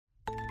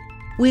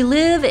We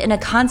live in a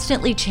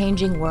constantly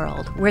changing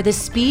world where the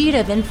speed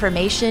of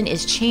information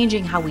is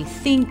changing how we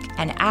think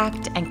and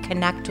act and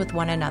connect with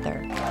one another.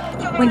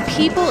 When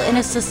people in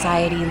a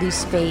society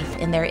lose faith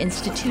in their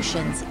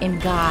institutions, in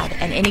God,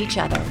 and in each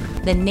other,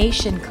 the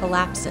nation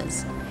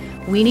collapses.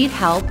 We need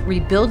help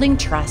rebuilding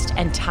trust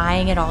and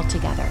tying it all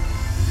together.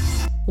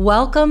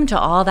 Welcome to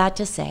All That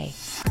to Say,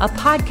 a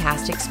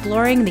podcast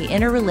exploring the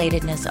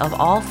interrelatedness of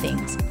all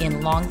things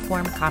in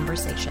long-form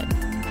conversation.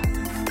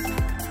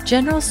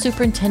 General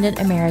Superintendent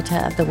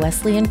Emerita of the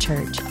Wesleyan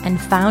Church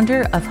and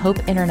founder of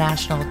Hope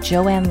International,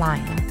 Joanne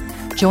Lyon,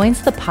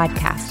 joins the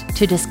podcast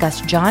to discuss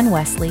John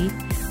Wesley,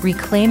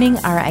 reclaiming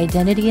our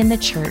identity in the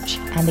church,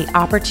 and the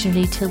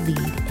opportunity to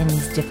lead in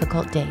these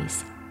difficult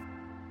days.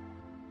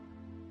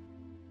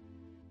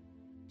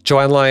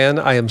 Joanne Lyon,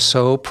 I am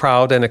so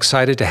proud and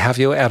excited to have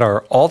you at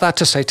our All That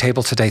to Say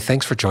table today.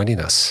 Thanks for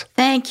joining us.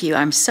 Thank you.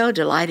 I'm so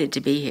delighted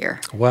to be here.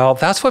 Well,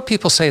 that's what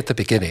people say at the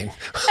beginning.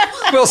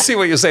 We'll see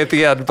what you say at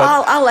the end. But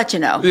I'll let you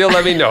know. You'll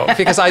let me know,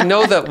 because I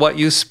know that what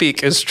you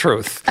speak is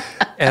truth.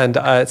 And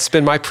it's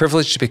been my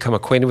privilege to become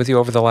acquainted with you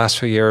over the last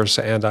few years,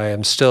 and I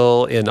am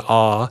still in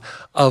awe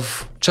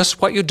of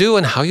just what you do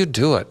and how you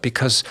do it,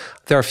 because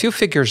there are a few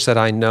figures that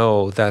I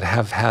know that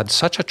have had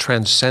such a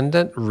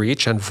transcendent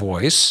reach and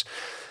voice,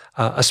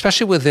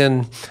 especially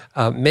within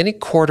many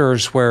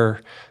quarters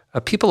where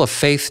people of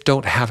faith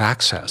don't have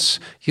access.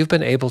 You've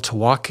been able to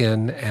walk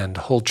in and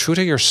hold true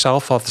to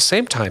yourself, while at the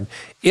same time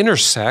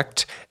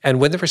intersect and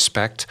win the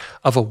respect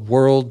of a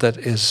world that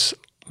is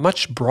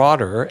much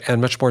broader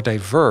and much more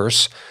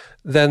diverse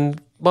than,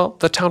 well,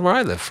 the town where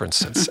I live, for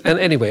instance. And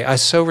anyway, I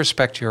so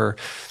respect your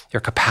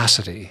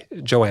capacity,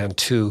 Joanne,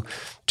 to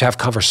have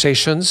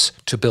conversations,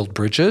 to build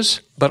bridges,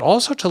 but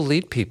also to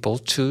lead people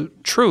to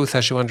truth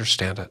as you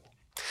understand it.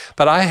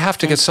 But I have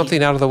to get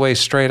something out of the way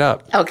straight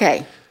up.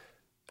 Okay.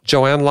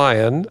 Joanne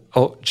Lyon,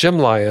 Jim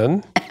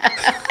Lyon.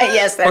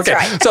 Yes, that's okay.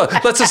 right. So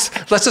let's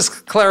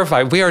just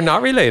clarify. We are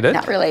not related.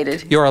 Not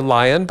related. You're a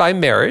Lyon by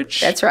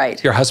marriage. That's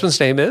right. Your husband's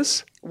name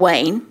is?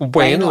 Wayne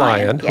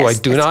Lyon, who I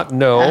do not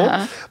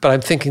know, but I'm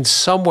thinking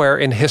somewhere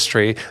in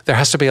history there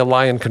has to be a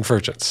Lyon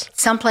convergence.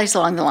 Someplace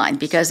along the line,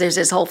 because there's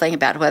this whole thing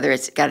about whether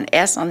it's got an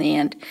S on the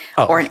end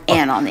or an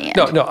N on the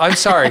end. No, I'm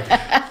sorry.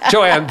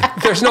 Joanne,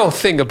 there's no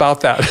thing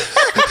about that.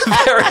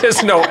 There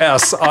is no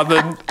S on the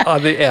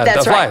end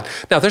That's of right. Lyon.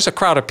 Now, there's a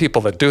crowd of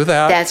people that do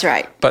that. That's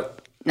right. But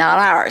not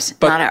ours.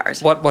 Not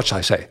ours. What shall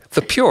I say?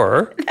 The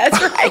pure.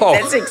 That's right.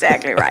 That's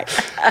exactly right.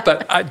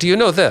 But do you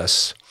know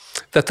this?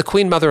 That the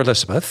Queen Mother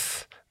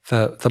Elizabeth,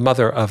 the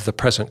mother of the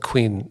present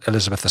Queen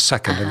Elizabeth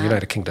II in the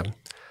United Kingdom,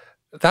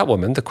 that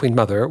woman, the Queen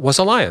Mother, was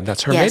a Lion.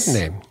 That's her maiden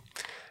name.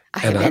 I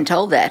have been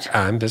told that.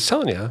 I'm just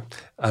telling you.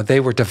 They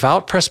were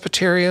devout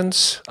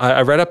Presbyterians.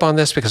 I read up on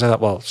this because I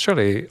thought, well,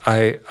 surely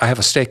I have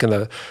a stake in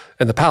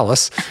the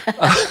palace.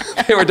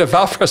 They were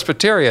devout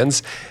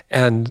Presbyterians,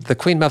 and the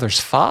Queen Mother's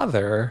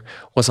father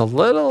was a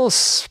little,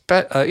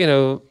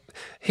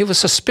 he was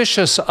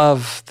suspicious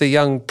of the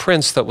young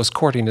prince that was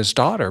courting his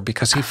daughter,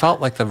 because he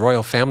felt like the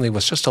royal family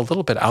was just a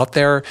little bit out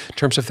there in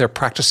terms of their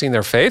practicing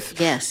their faith.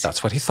 Yes.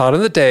 That's what he thought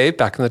in the day,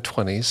 back in the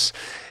 20s.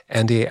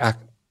 And he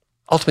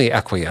ultimately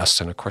acquiesced,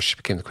 and of course she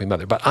became the Queen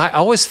Mother. But I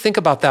always think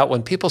about that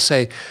when people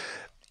say,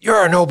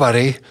 you're a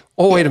nobody.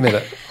 Oh, wait a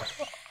minute.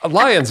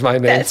 Lyon's my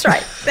name. That's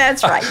right.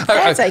 That's right.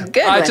 That's a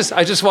good one.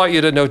 I just want you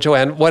to know,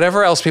 Joanne,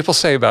 whatever else people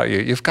say about you,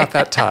 you've got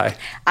that tie.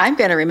 I'm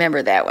going to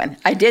remember that one.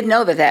 I did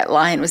know that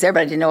Lion was there, but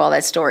I didn't know all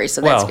that story,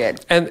 so that's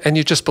good. And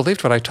you just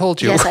believed what I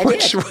told you. Yes, I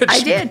did. I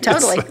did,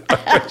 totally.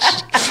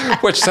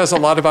 which says a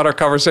lot about our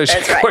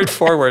conversation going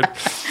forward.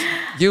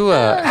 You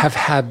have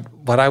had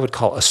what I would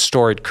call a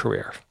storied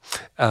career,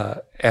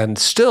 and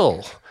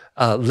still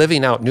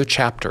living out new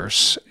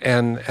chapters.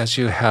 And as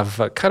you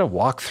have kind of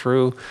walked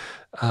through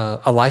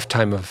a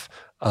lifetime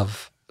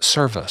of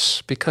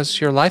service, because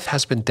your life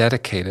has been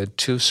dedicated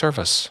to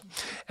service,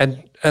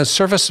 and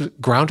service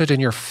grounded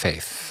in your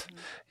faith.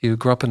 You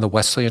grew up in the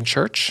Wesleyan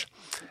Church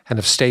and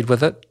have stayed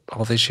with it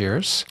all these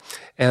years.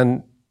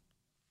 And,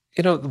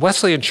 the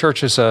Wesleyan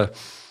Church is a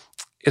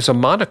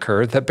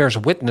moniker that bears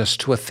witness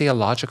to a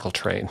theological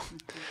train,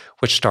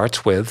 which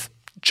starts with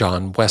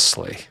John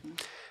Wesley.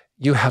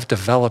 You have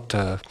developed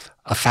a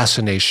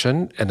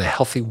fascination and a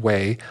healthy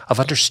way of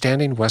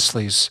understanding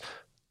Wesley's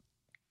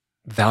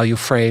value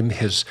frame,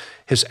 his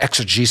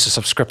exegesis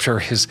of Scripture,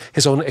 his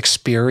own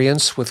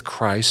experience with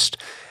Christ,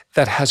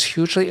 that has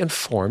hugely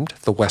informed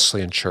the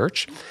Wesleyan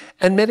Church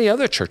and many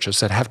other churches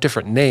that have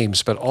different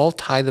names, but all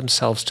tie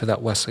themselves to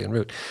that Wesleyan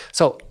root.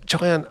 So,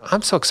 Joanne,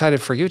 I'm so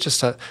excited for you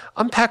just to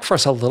unpack for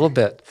us a little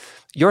bit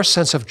your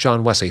sense of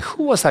John Wesley.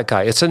 Who was that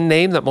guy? It's a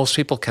name that most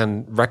people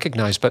can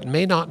recognize, but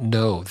may not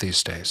know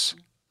these days.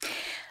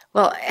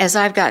 Well, as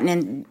I've gotten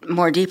in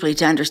more deeply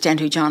to understand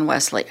who John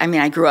Wesley,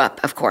 I grew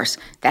up, of course,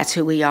 that's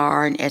who we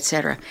are, and et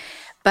cetera.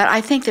 But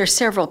I think there's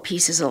several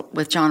pieces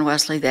with John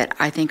Wesley that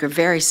I think are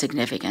very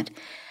significant.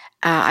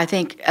 I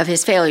think of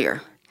his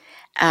failure.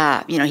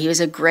 He was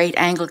a great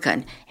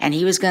Anglican, and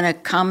he was going to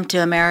come to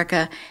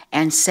America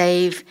and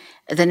save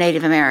the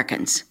Native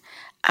Americans.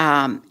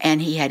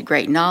 and he had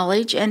great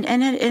knowledge and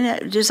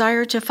a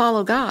desire to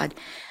follow God.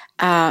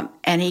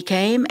 And he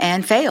came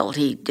and failed.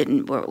 He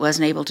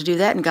wasn't able to do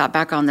that, and got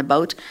back on the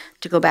boat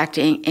to go back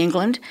to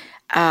England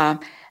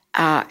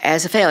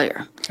as a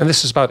failure. And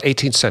this is about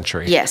 18th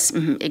century. Yes,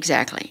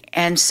 exactly.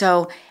 And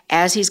so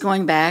as he's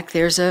going back,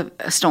 there's a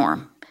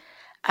storm.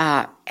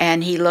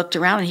 And he looked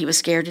around and he was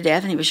scared to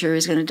death and he was sure he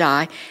was going to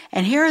die.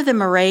 And here are the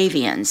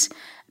Moravians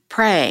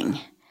praying.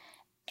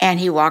 And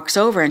he walks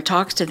over and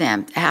talks to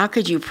them. How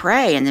could you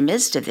pray in the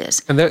midst of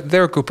this? And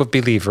they're a group of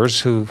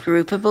believers who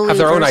have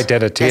their own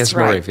identity as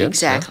Moravians.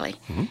 Exactly.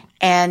 Yeah. Mm-hmm.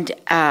 And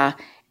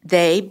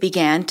they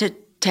began to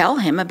tell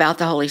him about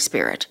the Holy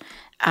Spirit.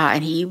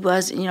 And he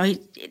was, he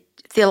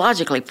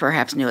theologically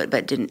perhaps knew it,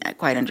 but didn't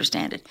quite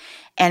understand it,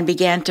 and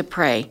began to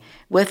pray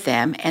with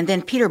them. And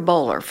then Peter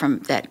Böhler from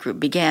that group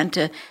began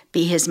to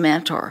be his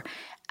mentor.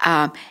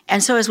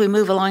 And so as we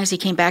move along, as he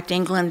came back to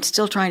England,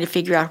 still trying to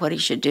figure out what he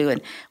should do and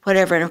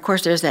whatever. And of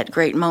course, there's that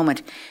great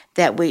moment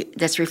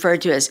that's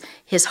referred to as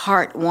his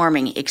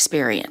heartwarming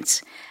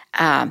experience.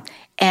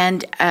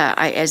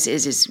 As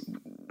is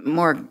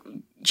more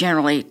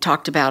generally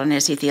talked about, and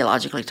as he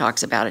theologically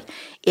talks about it,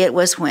 it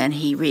was when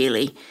he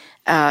really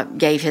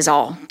gave his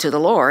all to the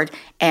Lord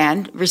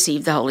and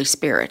received the Holy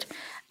Spirit.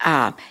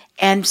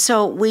 And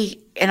so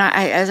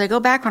as I go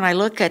back, when I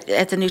look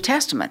at the New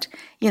Testament,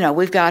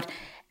 we've got,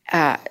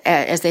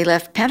 as they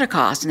left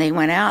Pentecost and they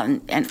went out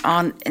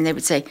and they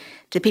would say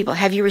to people,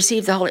 have you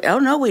received the Holy? Oh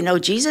no, we know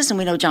Jesus and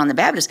we know John the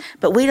Baptist,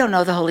 but we don't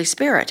know the Holy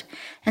Spirit.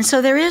 And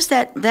so there is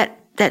that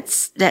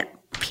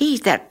piece,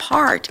 that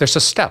part. There's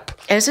a step.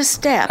 As a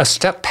step. A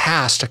step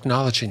past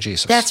acknowledging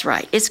Jesus. That's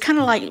right. It's kind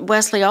of like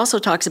Wesley also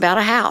talks about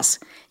a house.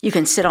 You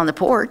can sit on the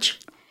porch,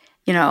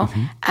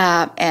 mm-hmm.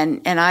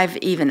 And I've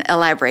even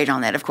elaborated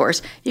on that, of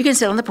course. You can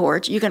sit on the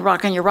porch. You can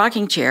rock on your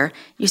rocking chair.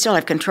 You still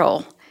have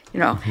control,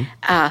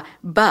 Mm-hmm.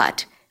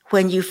 But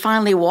when you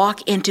finally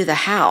walk into the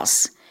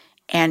house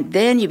and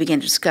then you begin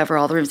to discover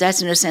all the rooms,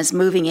 that's in a sense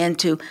moving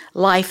into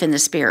life in the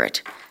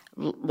Spirit.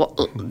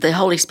 The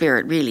Holy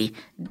Spirit really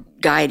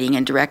guiding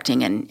and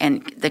directing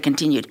and the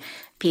continued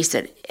peace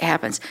that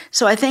happens.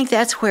 So I think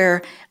that's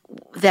where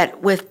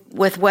that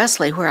with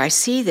Wesley, where I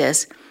see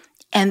this.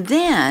 And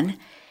then,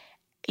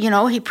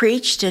 he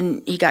preached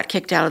and he got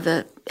kicked out of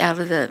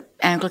the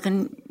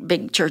Anglican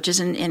big churches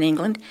in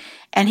England,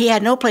 and he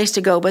had no place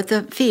to go but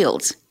the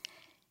fields.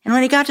 And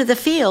when he got to the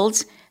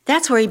fields,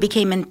 that's where he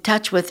became in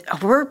touch with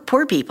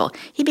poor people.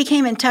 He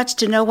became in touch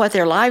to know what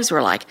their lives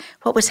were like,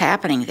 what was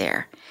happening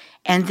there.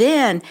 And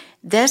then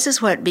this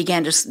is what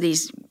began to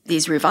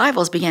these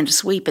revivals began to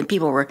sweep, and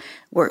people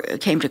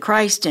came to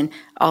Christ and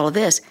all of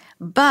this.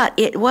 But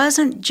it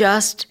wasn't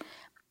just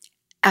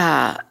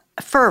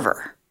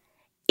fervor;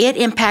 it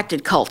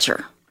impacted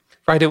culture.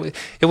 Right.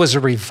 It was a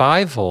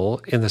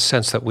revival in the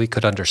sense that we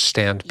could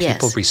understand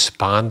people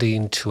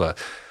responding to a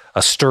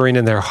stirring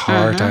in their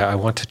heart. Mm-hmm. I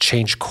want to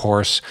change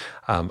course.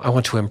 I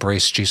want to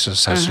embrace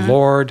Jesus as mm-hmm.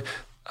 Lord.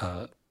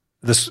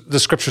 The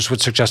scriptures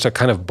would suggest a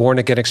kind of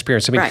born-again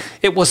experience. I mean,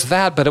 It was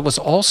that, but it was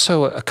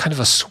also a kind of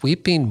a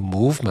sweeping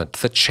movement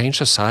that changed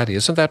society.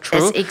 Isn't that true?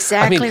 That's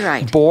exactly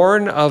right.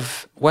 Born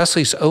of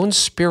Wesley's own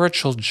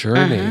spiritual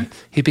journey, mm-hmm.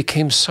 he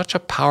became such a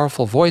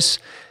powerful voice.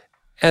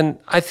 And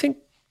I think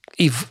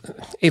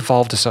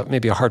evolved is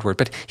maybe a hard word,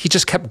 but he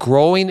just kept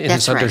growing in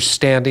his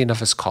understanding of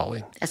his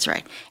calling. That's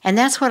right. And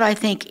that's what I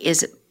think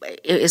is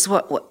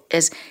what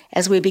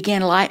as we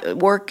begin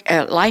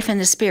life in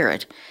the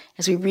Spirit.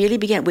 As we really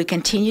begin, we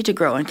continue to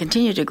grow,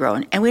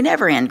 and we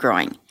never end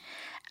growing.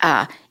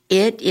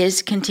 It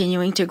is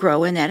continuing to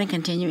grow in that and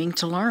continuing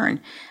to learn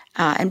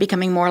and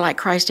becoming more like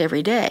Christ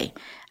every day.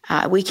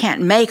 We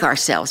can't make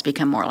ourselves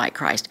become more like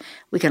Christ.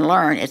 We can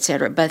learn,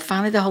 etc. But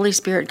finally, the Holy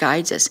Spirit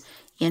guides us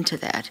into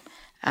that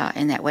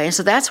in that way. And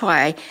so that's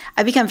why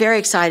I become very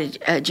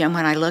excited, Jim,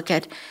 when I look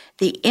at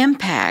the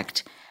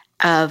impact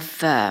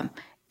of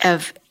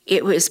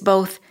it was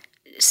both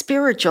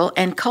spiritual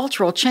and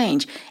cultural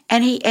change.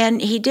 And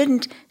he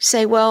didn't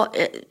say, well,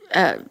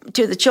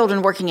 to the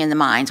children working in the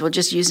mines, we'll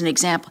just use an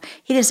example.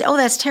 He didn't say, oh,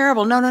 that's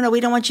terrible. No, we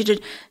don't want you to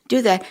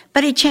do that.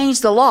 But he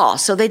changed the law,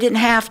 so they didn't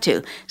have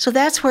to. So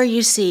that's where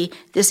you see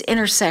this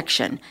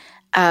intersection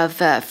of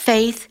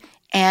faith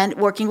and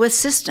working with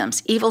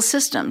systems, evil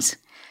systems.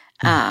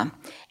 And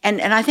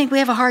I think we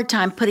have a hard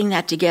time putting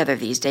that together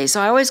these days.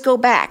 So I always go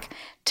back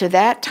to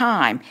that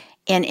time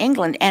in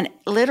England, and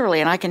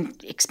literally, and I can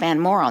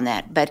expand more on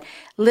that, but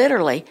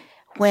literally,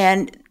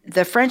 when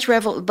the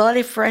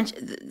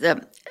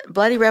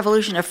bloody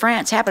revolution of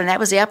France happened, and that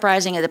was the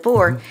uprising of the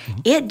poor, mm-hmm.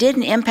 it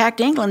didn't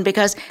impact England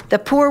because the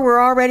poor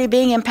were already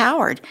being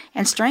empowered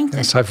and strengthened.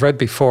 Yes, I've read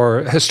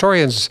before,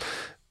 historians,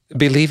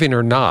 believing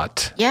or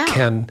not,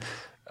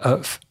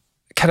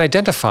 can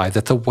identify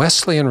that the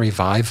Wesleyan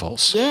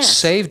revivals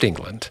saved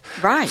England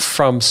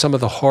from some of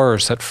the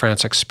horrors that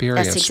France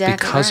experienced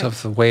because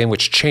of the way in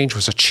which change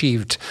was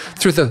achieved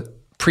through the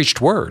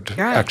preached word,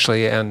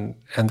 actually, and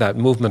that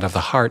movement of the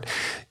heart.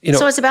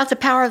 So it's about the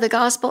power of the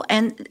gospel,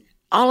 and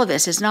all of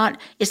this is not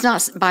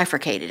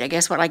bifurcated. I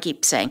guess what I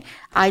keep saying,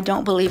 I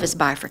don't believe it's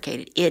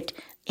bifurcated. It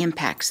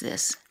impacts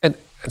this. And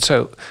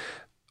so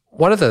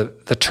one of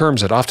the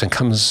terms that often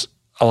comes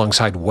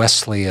alongside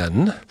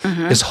Wesleyan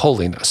is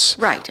holiness.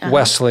 Right.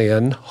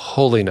 Wesleyan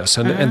holiness.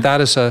 And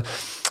that is a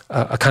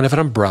kind of an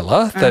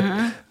umbrella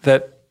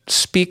that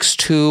speaks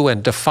to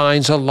and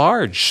defines a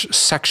large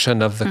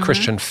section of the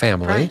Christian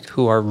family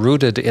who are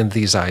rooted in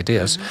these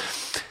ideas.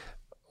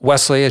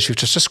 Wesley, as you've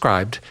just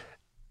described,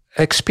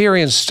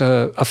 experienced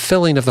a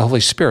filling of the Holy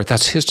Spirit.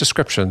 That's his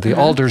description, the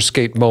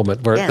Aldersgate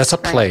moment, where that's a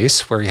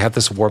place where he had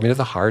this warming of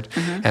the heart.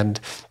 And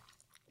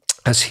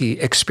as he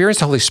experienced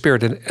the Holy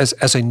Spirit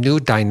as a new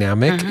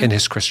dynamic in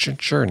his Christian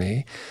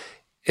journey,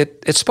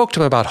 it spoke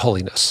to him about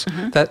holiness,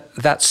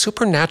 that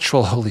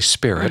supernatural Holy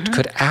Spirit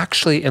could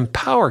actually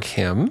empower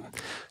him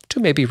to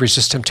maybe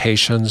resist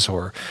temptations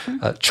or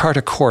chart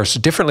a course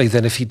differently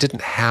than if he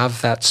didn't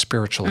have that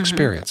spiritual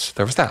experience.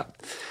 There was that.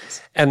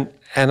 And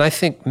I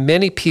think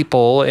many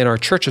people in our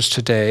churches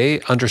today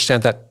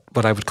understand that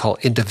what I would call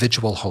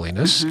individual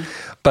holiness.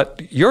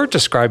 But you're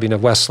describing a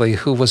Wesley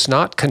who was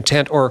not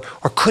content or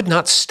could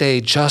not stay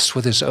just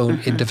with his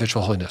own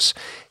individual holiness.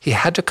 He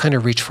had to kind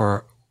of reach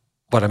for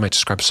what I might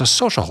describe as a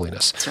social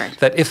holiness. That's right.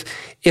 That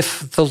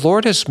if the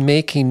Lord is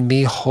making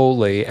me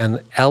holy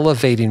and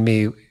elevating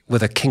me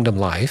with a kingdom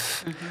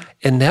life,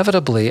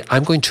 inevitably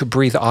I'm going to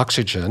breathe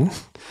oxygen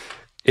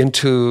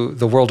into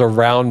the world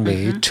around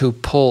me to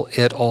pull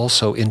it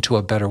also into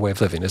a better way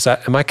of living.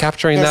 Am I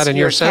capturing that in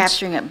your sense?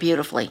 Yes, you're capturing it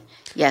beautifully.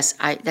 Yes,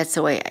 that's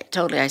the way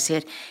I see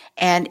it.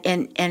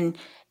 And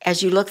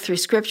as you look through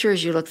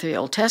scriptures, you look through the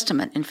Old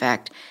Testament, in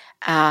fact,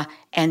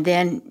 and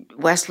then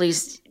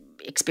Wesley's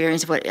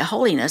experience of what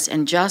holiness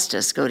and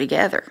justice go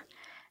together.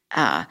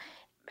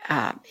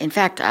 In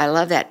fact, I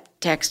love that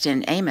text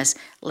in Amos,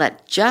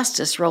 let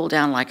justice roll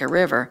down like a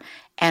river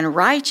and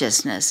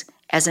righteousness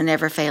as a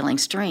never-failing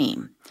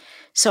stream.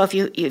 So if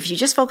you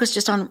just focus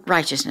just on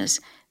righteousness,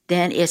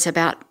 then it's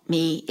about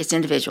me, it's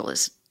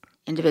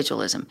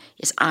individualism.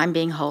 It's I'm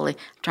being holy,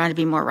 I'm trying to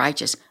be more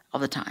righteous all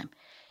the time.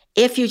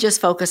 If you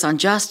just focus on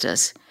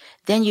justice,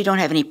 then you don't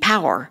have any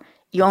power.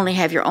 You only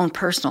have your own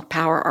personal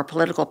power or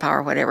political power,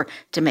 or whatever,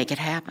 to make it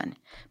happen.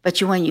 But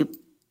when you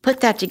put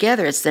that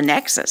together, it's the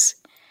nexus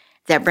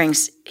that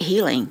brings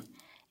healing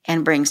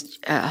and brings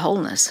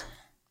wholeness.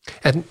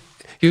 And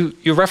you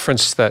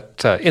referenced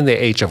that in the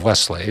age of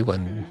Wesley,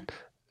 when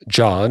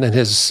John and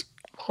his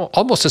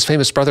almost his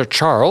famous brother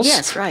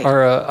Charles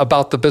are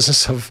about the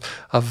business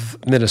of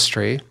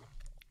ministry.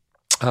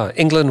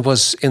 England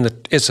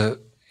is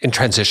in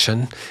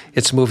transition.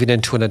 It's moving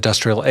into an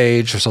industrial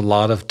age. There's a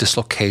lot of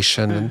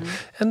dislocation,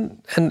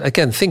 and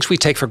again, things we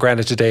take for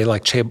granted today,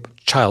 like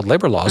child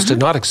labor laws, did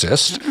not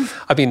exist.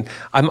 I mean,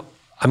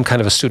 I'm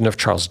kind of a student of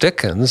Charles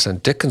Dickens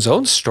and Dickens'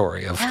 own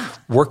story of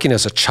working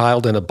as a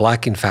child in a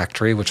blacking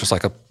factory, which was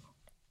like a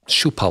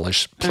shoe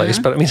polish place,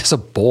 but I mean, as a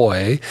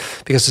boy,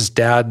 because his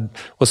dad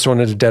was thrown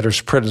into debtor's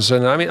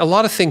prison. I mean, a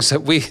lot of things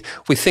that we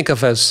think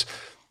of as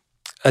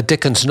a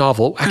Dickens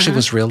novel actually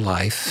was real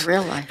life.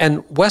 Real life.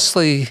 And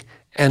Wesley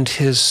and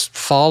his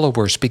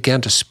followers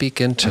began to speak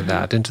into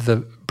that, into the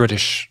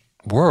British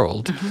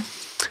world.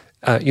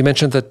 You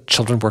mentioned the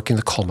children working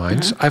the coal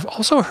mines. I've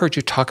also heard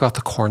you talk about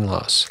the Corn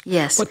Laws.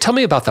 Yes. Well, tell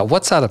me about that.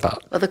 What's that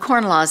about? Well, the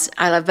Corn Laws,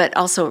 I love, but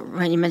also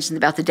when you mentioned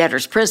about the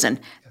debtor's prison,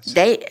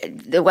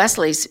 the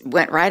Wesleys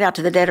went right out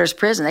to the debtor's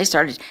prison. They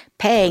started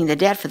paying the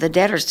debt for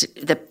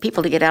the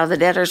people to get out of the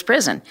debtor's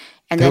prison.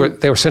 And they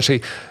were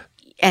essentially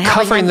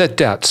covering the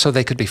debt so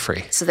they could be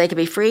free. So they could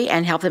be free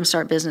and help them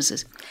start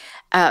businesses.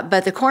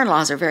 But the Corn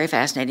Laws are very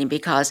fascinating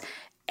because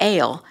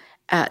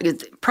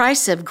the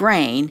price of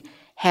grain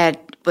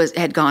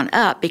had gone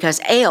up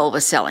because ale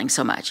was selling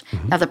so much.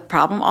 Now the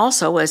problem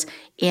also was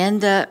in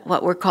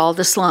what were called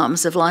the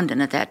slums of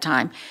London at that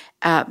time.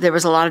 There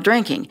was a lot of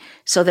drinking,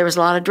 so there was a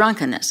lot of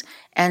drunkenness,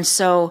 and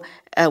so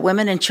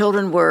women and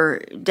children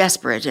were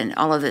desperate and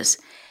all of this,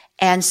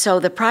 and so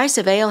the price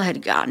of ale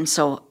had gotten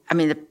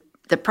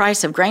the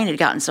price of grain had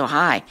gotten so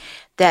high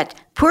that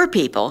poor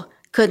people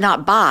could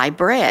not buy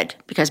bread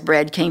because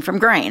bread came from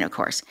grain, of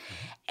course,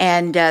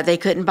 and they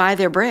couldn't buy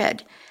their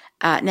bread.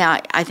 Now,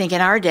 I think in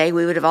our day,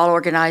 we would have all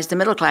organized the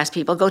middle-class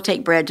people, go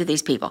take bread to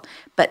these people.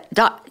 But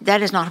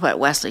that is not what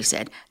Wesley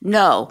said.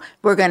 No,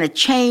 we're going to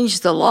change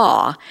the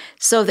law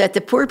so that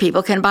the poor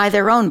people can buy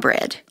their own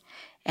bread.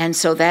 And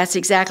so that's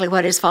exactly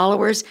what his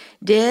followers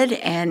did,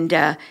 and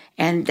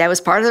that was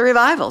part of the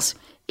revivals,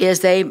 is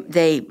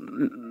they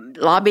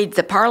lobbied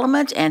the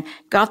parliament and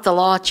got the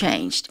law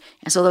changed.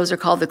 And so those are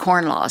called the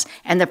Corn Laws.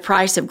 And the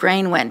price of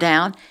grain went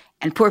down,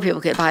 and poor people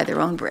could buy their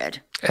own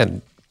bread.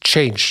 And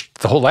changed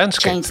the whole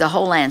landscape. Changed the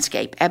whole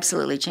landscape.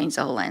 Absolutely changed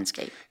the whole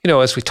landscape. You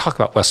know, as we talk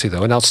about Wesley,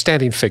 though, an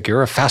outstanding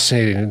figure, a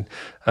fascinating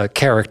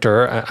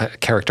character. A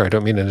character, I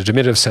don't mean in a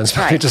diminutive sense,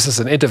 but just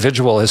as an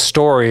individual, his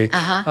story,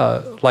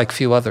 like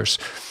few others.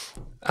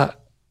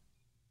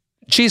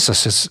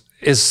 Jesus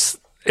is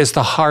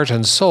the heart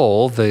and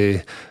soul,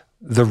 the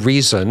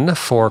reason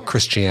for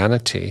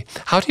Christianity.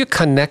 How do you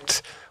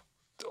connect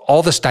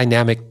all this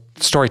dynamic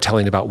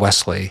storytelling about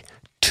Wesley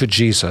to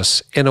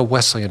Jesus in a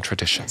Wesleyan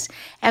tradition? Yes,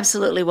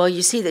 absolutely. Well,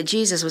 you see that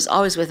Jesus was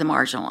always with the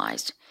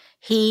marginalized.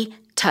 He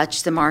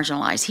touched the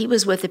marginalized. He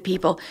was with the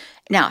people.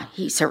 Now,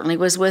 he certainly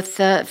was with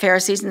the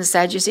Pharisees and the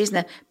Sadducees and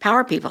the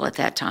power people at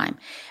that time.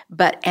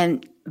 But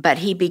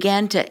he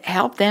began to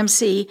help them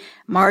see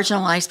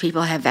marginalized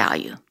people have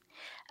value.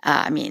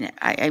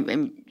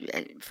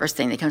 First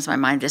thing that comes to my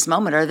mind at this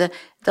moment are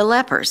the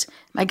lepers.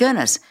 My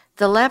goodness,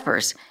 the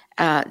lepers.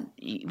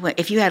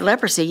 If you had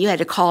leprosy, you had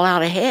to call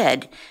out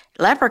ahead,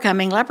 leper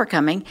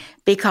coming,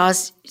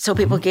 because so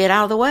people get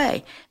out of the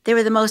way. They were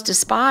one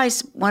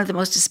of the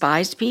most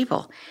despised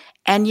people.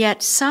 And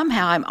yet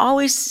somehow I'm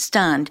always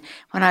stunned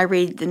when I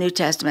read the New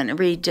Testament and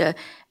read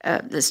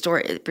the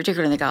story,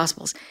 particularly in the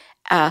Gospels,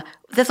 that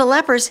the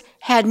lepers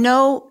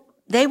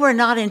they were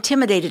not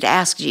intimidated to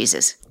ask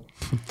Jesus.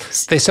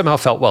 They somehow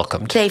felt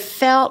welcomed. They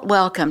felt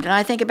welcomed. And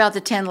I think about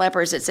the 10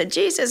 lepers that said,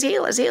 Jesus,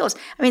 heal us, heal us.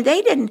 I mean,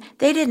 they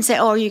didn't say,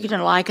 oh, you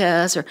didn't like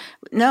us, or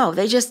no,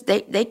 they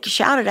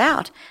shouted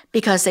out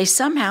because they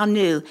somehow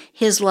knew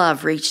his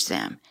love reached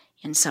them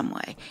in some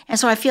way. And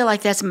so I feel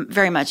like that's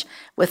very much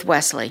with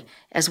Wesley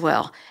as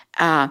well,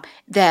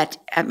 that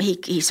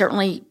he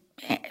certainly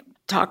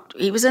talked,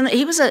 he was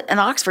an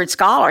Oxford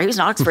scholar. He was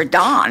an Oxford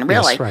Don,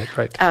 really. Yes,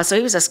 right. So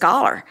he was a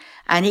scholar,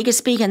 and he could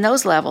speak in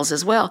those levels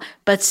as well.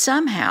 But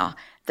somehow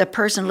the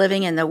person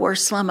living in the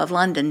worst slum of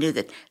London knew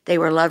that they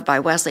were loved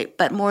by Wesley,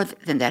 but more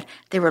than that,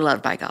 they were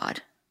loved by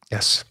God.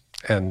 Yes,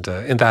 and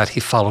in that he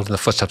followed in the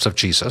footsteps of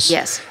Jesus.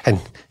 Yes.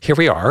 And here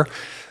we are,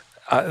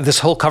 this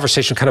whole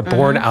conversation kind of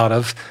born out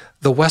of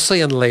the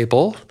Wesleyan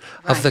label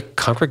of the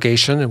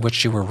congregation in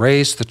which you were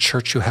raised, the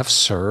church you have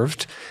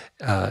served.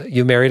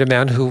 You married a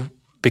man who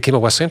became a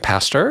Wesleyan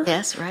pastor.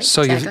 Yes, right.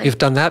 So exactly. you've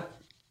done that,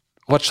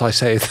 what shall I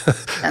say,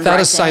 that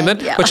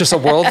assignment, which is a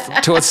world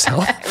to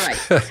itself.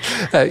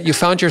 Right. You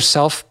found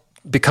yourself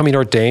becoming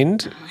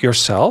ordained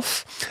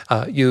yourself.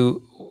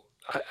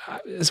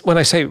 When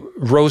I say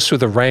rose through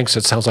the ranks,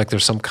 it sounds like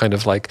there's some kind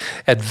of like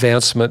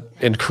advancement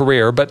in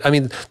career. But I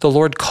mean, the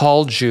Lord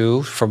called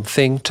you from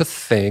thing to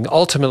thing.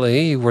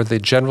 Ultimately, you were the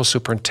general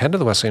superintendent of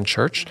the Wesleyan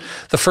Church,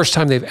 the first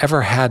time they've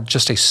ever had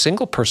just a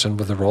single person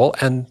with the role,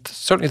 and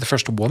certainly the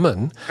first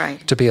woman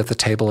to be at the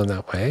table in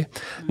that way.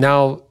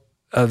 Now,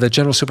 the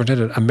general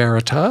superintendent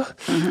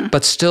emerita,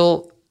 but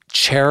still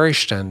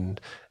cherished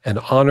and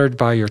honored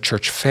by your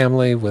church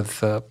family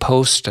with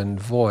post and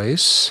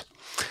voice.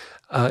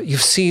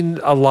 You've seen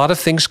a lot of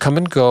things come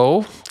and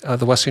go.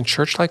 The Wesleyan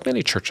Church, like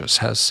many churches,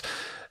 has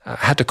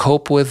had to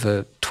cope with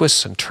the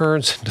twists and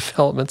turns and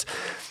developments.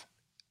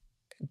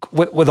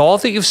 With all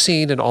that you've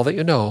seen and all that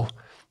you know,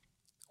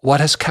 what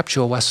has kept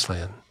you a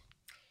Wesleyan?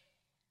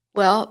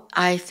 Well,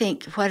 I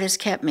think what has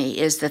kept me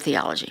is the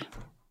theology.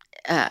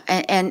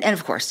 And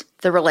of course,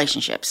 the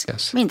relationships.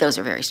 Yes. I mean, those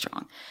are very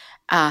strong.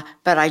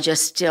 But I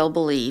just still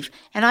believe,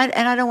 and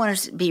I don't want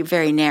to be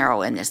very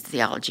narrow in this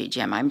theology,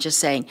 Jim. I'm just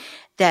saying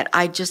that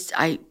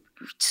I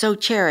so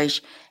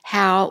cherish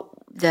how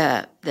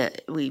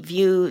we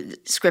view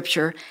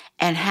Scripture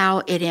and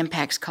how it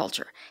impacts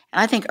culture.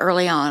 And I think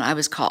early on I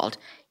was called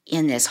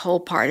in this whole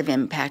part of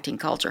impacting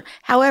culture.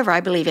 However, I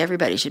believe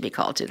everybody should be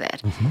called to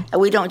that.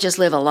 We don't just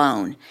live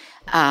alone.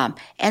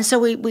 And so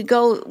we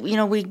go,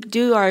 we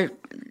do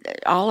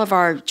all of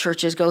our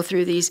churches go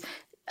through these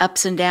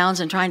ups and downs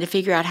and trying to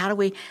figure out how do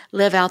we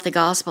live out the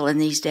gospel in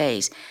these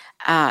days.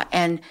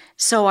 And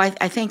so I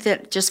think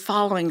that just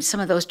following some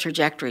of those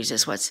trajectories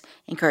is what's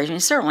encouraging.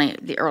 Certainly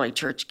the early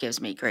church gives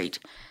me great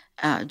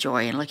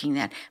joy in looking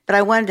at that. But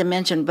I wanted to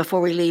mention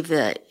before we leave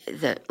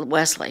the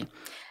Wesley,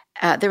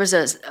 there was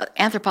an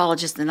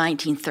anthropologist in the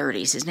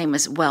 1930s. His name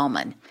was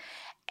Wellman,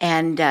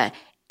 and a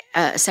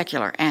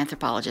secular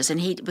anthropologist.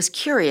 And he was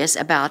curious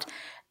about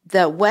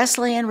the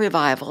Wesleyan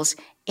revival's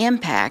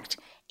impact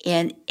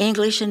in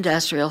English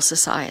industrial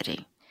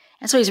society.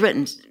 And so he's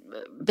written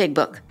a big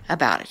book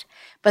about it.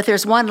 But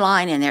there's one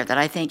line in there that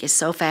I think is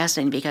so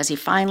fascinating because he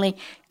finally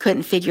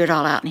couldn't figure it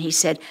all out. And he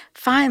said,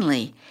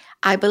 finally,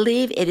 I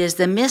believe it is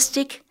the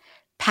mystic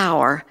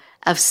power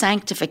of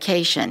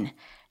sanctification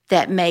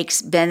that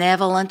makes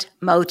benevolent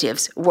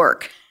motives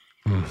work.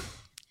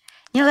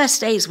 That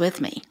stays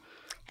with me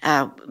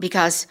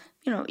because,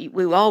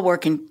 we all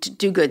work to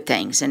do good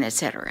things and et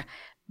cetera.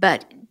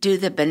 But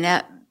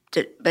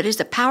but is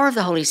the power of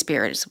the Holy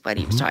Spirit is what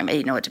he was talking about. He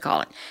didn't know what to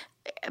call it.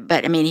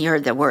 But, he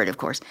heard the word, of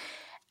course.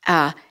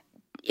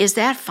 Is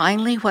that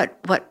finally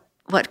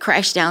what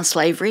crashed down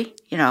slavery?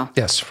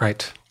 Yes,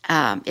 right.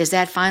 Is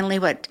that finally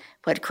what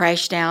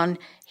crashed down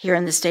here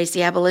in the States,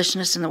 the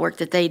abolitionists and the work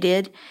that they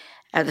did?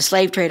 The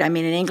slave trade, in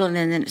England,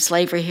 and then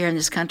slavery here in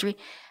this country.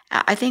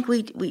 I think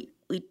we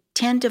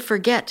tend to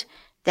forget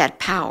that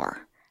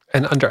power.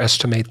 And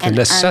underestimate the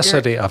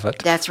necessity of it.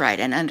 That's right,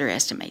 and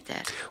underestimate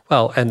that.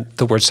 Well, and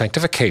the word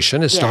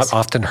sanctification is not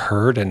often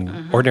heard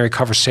in ordinary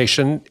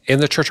conversation in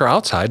the church or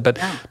outside, but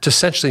to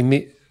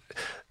essentially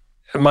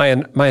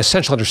my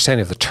essential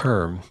understanding of the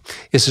term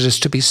is it is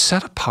to be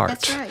set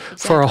apart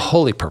for a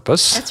holy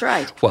purpose. That's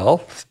right.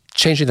 Well,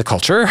 changing the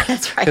culture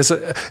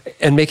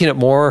and making it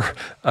more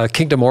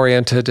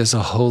kingdom-oriented is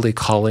a holy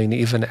calling,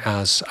 even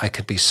as I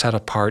can be set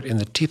apart in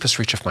the deepest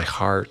reach of my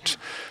heart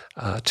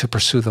to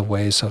pursue the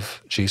ways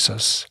of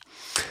Jesus.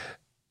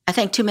 I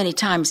think too many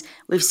times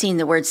we've seen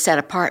the word set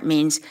apart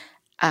means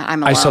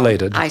I'm alone.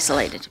 Isolated.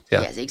 Isolated.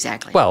 Yeah. Yes,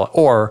 exactly. Well,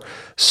 or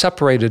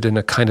separated in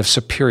a kind of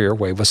superior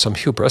way with some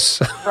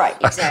hubris. Right,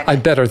 exactly.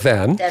 I'm better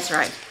than. That's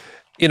right.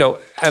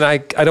 And I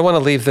don't want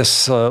to leave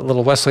this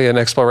little Wesleyan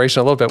exploration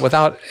a little bit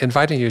without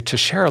inviting you to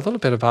share a little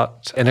bit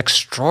about an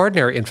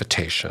extraordinary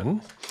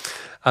invitation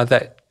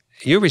that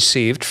you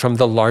received from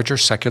the larger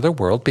secular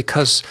world,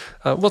 because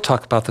we'll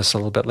talk about this a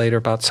little bit later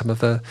about some of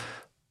the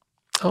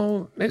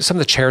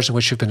chairs in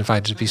which you've been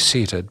invited to be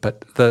seated,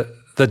 but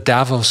the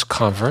Davos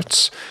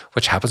Conference,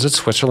 which happens in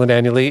Switzerland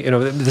annually,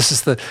 this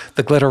is the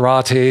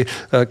glitterati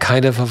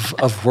kind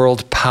of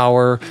world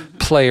power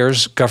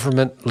players,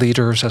 government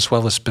leaders, as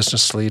well as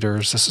business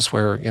leaders. This is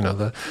where,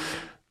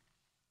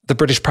 the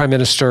British Prime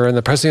Minister and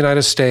the President of the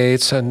United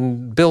States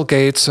and Bill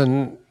Gates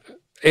and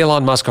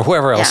Elon Musk or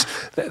whoever else,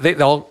 they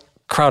all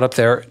crowd up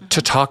there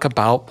to talk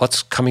about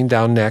what's coming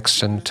down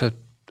next and to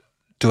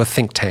do a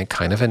think tank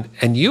kind of.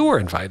 And you were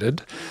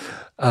invited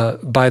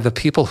by the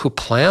people who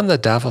plan the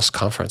Davos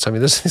Conference. I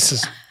mean, this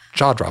is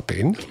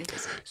jaw-dropping.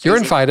 You're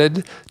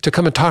invited to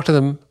come and talk to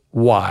them.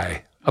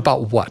 Why?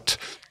 About what?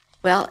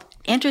 Well,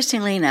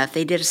 interestingly enough,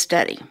 they did a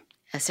study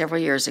several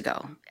years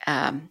ago.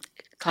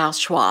 Klaus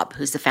Schwab,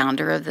 who's the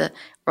founder of the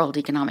World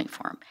Economic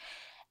Forum,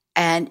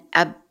 and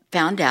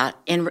found out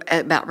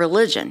about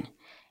religion.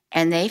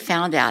 And they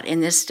found out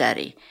in this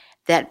study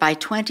that by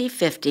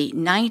 2050,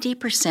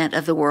 90%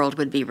 of the world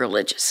would be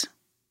religious.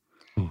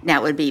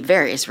 Now, it would be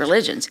various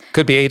religions.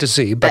 Could be A to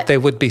Z, but they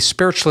would be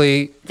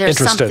spiritually there's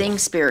interested. Something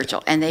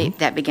spiritual. And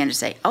that began to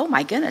say, oh,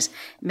 my goodness,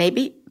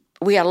 maybe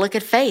we ought to look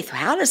at faith.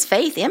 How does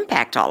faith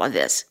impact all of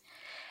this?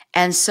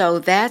 And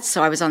so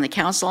I was on the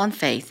Council on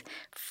Faith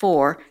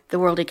for the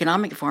World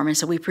Economic Forum. And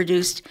so we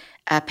produced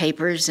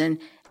papers and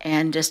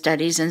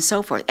studies and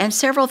so forth, and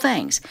several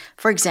things.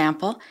 For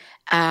example,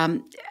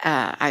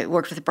 I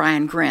worked with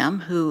Brian Grimm,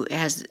 who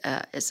is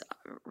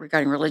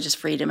regarding religious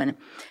freedom and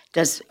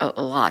does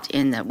a lot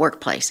in the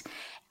workplace.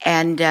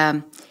 And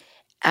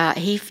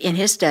he, in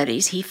his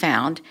studies, he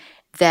found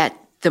that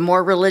the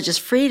more religious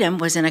freedom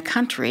was in a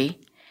country,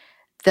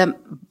 the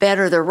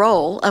better the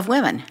role of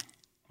women.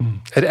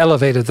 It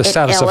elevated the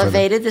status of women. It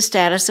elevated the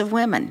status of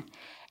women.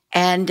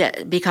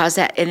 And because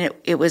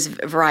it was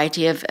a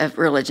variety of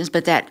religions,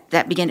 but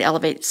that began to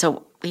elevate.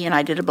 So he and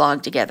I did a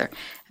blog together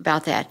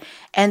about that.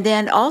 And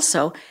then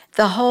also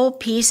the whole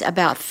piece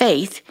about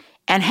faith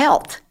and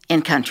health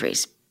in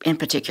countries in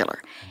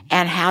particular,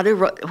 and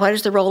what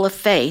is the role of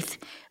faith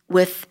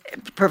with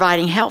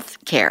providing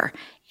health care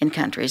in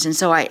countries. And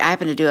so I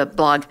happened to do a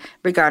blog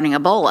regarding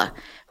Ebola,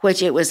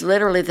 which it was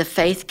literally the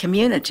faith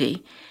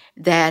community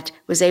that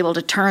was able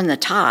to turn the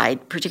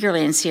tide,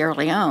 particularly in Sierra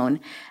Leone,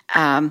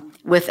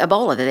 with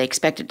Ebola, that they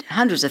expected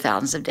hundreds of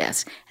thousands of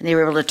deaths, and they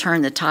were able to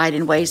turn the tide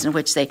in ways in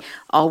which they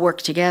all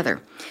worked together.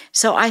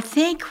 So I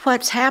think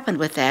what's happened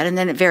with that, and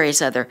then at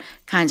various other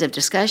kinds of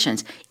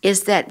discussions,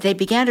 is that they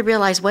began to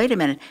realize, wait a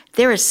minute,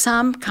 there is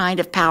some kind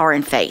of power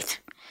in faith.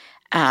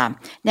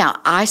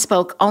 Now, I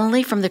spoke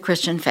only from the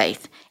Christian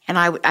faith, and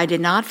I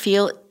did not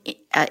feel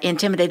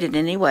intimidated in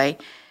any way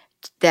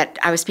that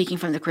I was speaking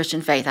from the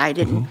Christian faith. I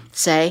didn't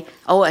say,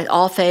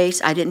 all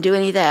faiths. I didn't do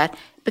any of that,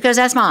 because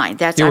that's mine.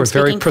 You were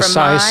very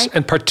precise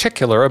and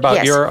particular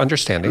about your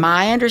understanding.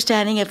 My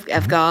understanding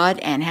of God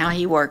and how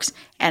he works.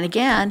 And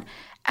again,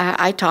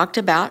 I talked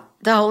about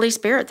the Holy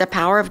Spirit, the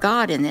power of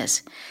God in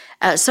this.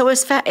 So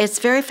it's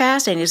very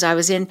fascinating, as I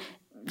was in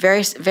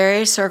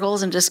various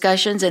circles and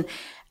discussions. And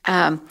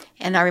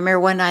I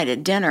remember one night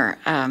at dinner,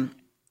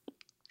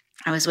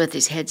 I was with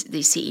these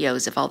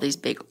CEOs of all these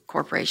big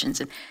corporations,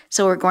 and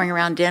so we're going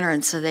around dinner,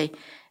 and so you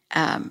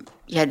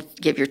had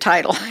to give your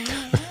title.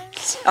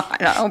 So I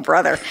know, oh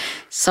brother.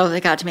 So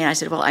they got to me, and I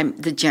said, "Well, I'm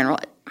the general,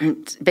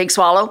 big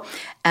swallow,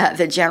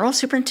 the general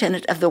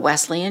superintendent of the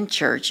Wesleyan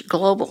Church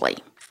globally."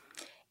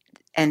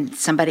 And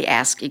somebody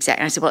asked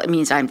exactly. I said, "Well, it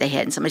means I'm the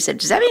head." And somebody said,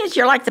 "Does that mean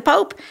you're like the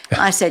Pope?"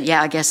 And I said,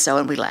 "Yeah, I guess so."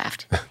 And we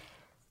laughed.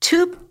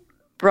 Two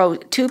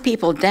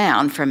people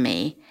down from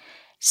me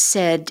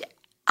said,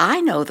 "I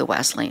know the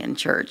Wesleyan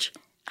Church."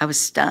 I was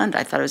stunned.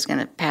 I thought I was going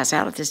to pass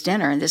out at this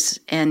dinner. And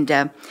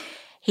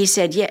he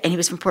said, "Yeah." And he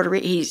was from Puerto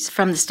Rico. He's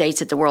from the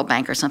States at the World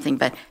Bank or something,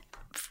 but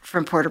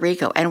from Puerto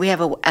Rico. And we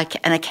have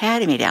an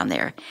academy down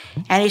there.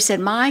 And he said,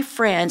 "My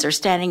friends are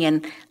standing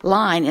in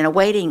line in a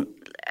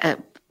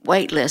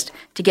wait list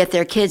to get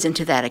their kids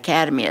into that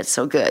academy. It's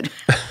so good."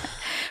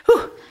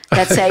 Whew.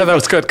 That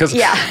was good, because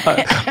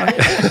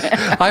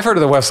I've heard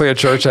of the Wesleyan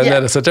Church, and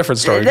then it's a different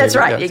story. That's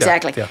right,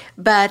 exactly. Yeah.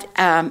 But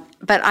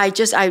I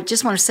just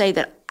want to say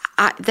that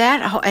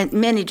and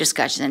many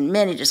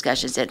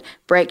discussions that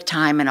break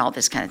time and all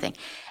this kind of thing.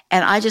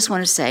 And I just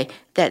want to say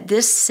that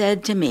this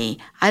said to me,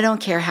 I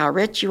don't care how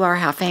rich you are,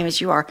 how famous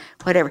you are,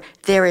 whatever,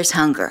 there is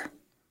hunger.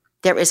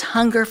 There is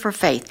hunger for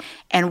faith,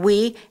 and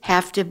we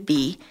have to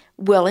be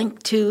willing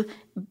to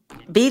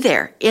be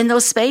there in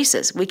those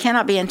spaces. We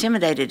cannot be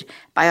intimidated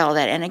by all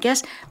that. And I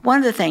guess one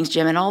of the things,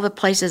 Jim, in all the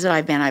places that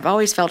I've been, I've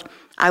always felt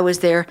I was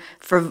there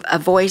for a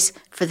voice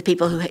for the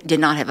people who did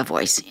not have a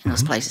voice in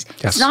those places.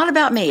 Yes. It's not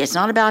about me. It's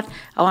not about,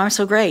 oh, I'm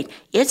so great.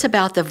 It's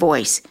about the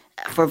voice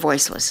for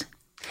voiceless.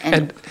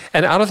 And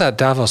out of that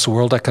Davos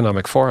World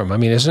Economic Forum, I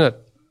mean, isn't it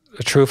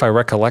true, if I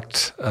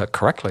recollect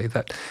correctly,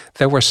 that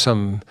there were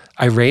some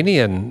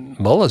Iranian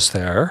mullahs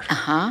there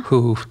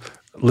who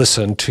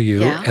listened to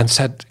you and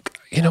said,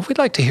 we'd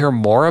like to hear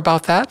more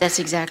about that? That's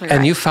exactly right.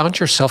 And you found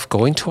yourself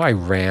going to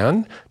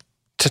Iran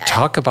to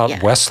talk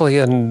about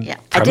Wesleyan premises?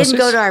 I didn't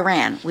go to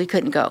Iran. We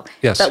couldn't go.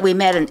 Yes. But we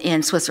met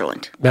in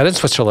Switzerland. Met in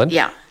Switzerland?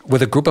 Yeah.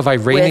 With a group of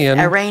Iranian...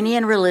 With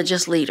Iranian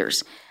religious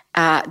leaders.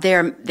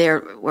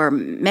 There were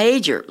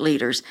major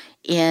leaders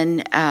in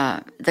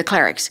the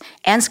clerics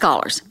and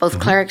scholars, both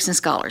clerics and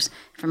scholars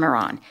from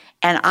Iran.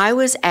 And I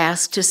was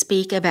asked to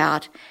speak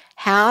about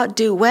how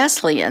do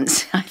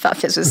Wesleyans, I thought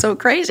this was so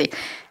crazy,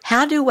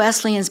 how do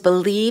Wesleyans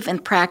believe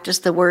and practice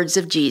the words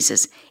of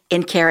Jesus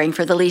in caring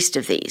for the least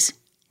of these?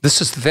 This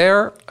is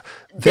their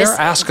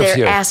ask of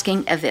you. They're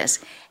asking of this.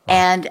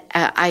 And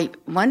I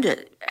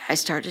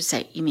started to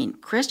say, you mean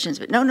Christians?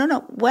 But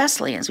no,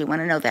 Wesleyans, we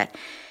want to know that.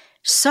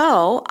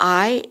 So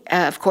I,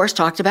 of course,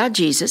 talked about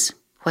Jesus,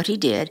 what he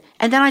did,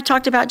 and then I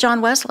talked about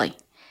John Wesley.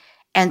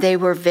 And they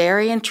were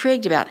very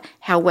intrigued about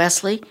how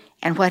Wesley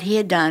and what he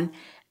had done.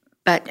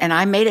 And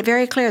I made it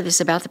very clear, this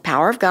is about the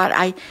power of God.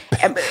 I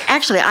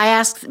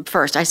asked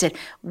first, I said,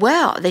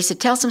 well, they said,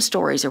 tell some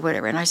stories or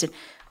whatever. And I said,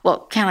 well,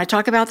 can I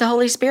talk about the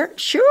Holy Spirit?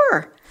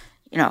 Sure.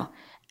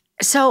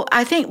 So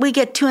I think we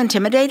get too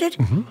intimidated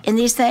in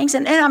these things.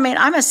 And I mean,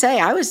 I must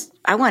say,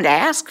 I wanted to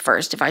ask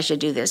first if I should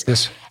do this.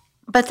 Yes.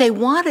 But they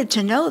wanted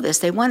to know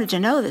this.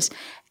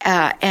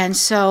 And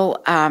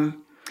so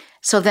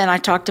then I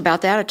talked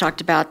about that. I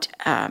talked about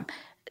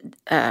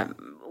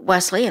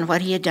Wesley and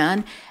what he had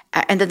done.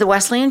 And the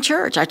Wesleyan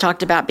Church, I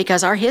talked about,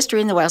 because our history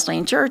in the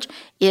Wesleyan Church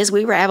is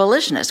we were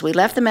abolitionists. We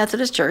left the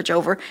Methodist Church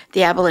over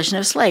the abolition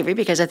of slavery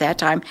because at that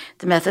time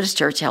the Methodist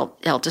Church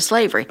held to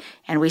slavery.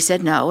 And we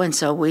said no, and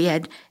so we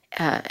had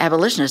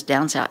abolitionists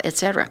down south,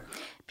 etc.,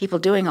 people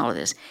doing all of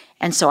this.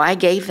 And so I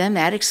gave them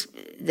that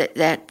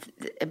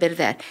a bit of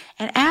that.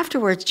 And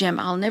afterwards, Jim,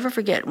 I'll never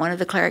forget, one of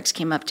the clerics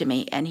came up to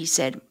me and he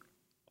said,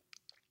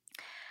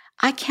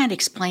 I can't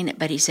explain it,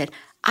 but he said,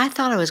 I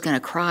thought I was going to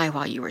cry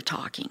while you were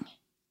talking.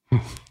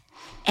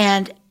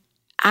 And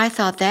I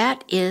thought,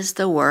 that is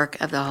the work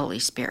of the Holy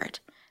Spirit.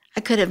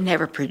 I could have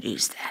never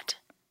produced that,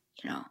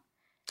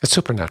 It's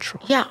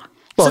supernatural. Yeah.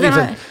 Well, so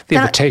even the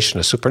invitation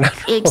is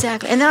supernatural.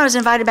 Exactly. And then I was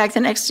invited back the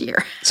next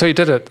year. So you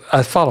did it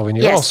following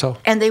year also.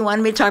 And they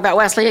wanted me to talk about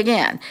Wesley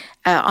again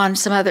on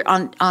some other,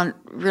 I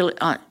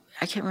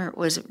can't remember, it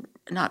was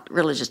not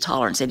religious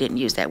tolerance, they didn't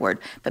use that word,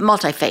 but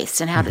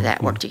multi-faiths and how did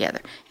that work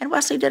together. And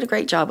Wesley did a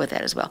great job with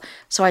that as well.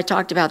 So I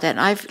talked about that, and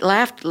I've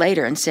laughed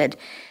later and said,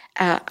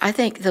 I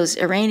think those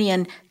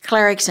Iranian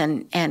clerics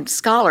and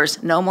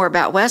scholars know more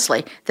about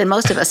Wesley than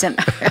most of us in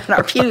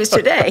our pews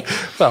today.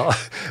 Well,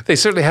 they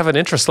certainly have an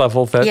interest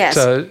level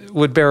that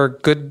would bear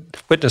good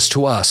witness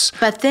to us.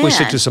 But then, we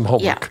should do some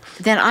homework.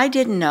 Yeah, then I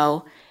didn't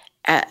know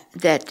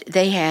that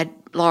they had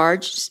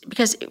large,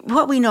 because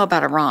what we know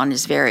about Iran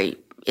is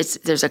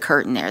there's a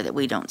curtain there that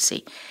we don't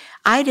see.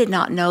 I did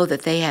not know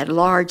that they had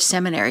large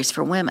seminaries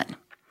for women.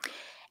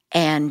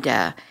 And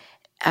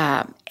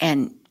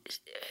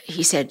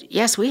he said,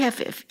 yes, we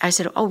have. I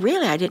said, oh,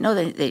 really? I didn't know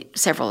that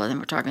several of them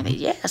were talking about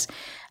yes.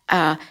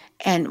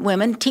 And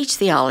women teach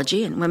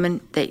theology, and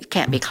women, they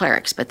can't be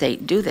clerics, but they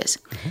do this.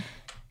 Mm-hmm.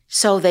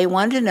 So they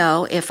wanted to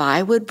know if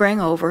I would bring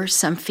over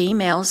some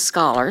female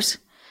scholars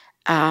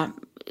from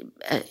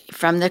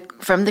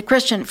the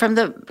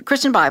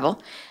Christian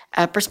Bible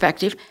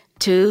perspective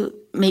to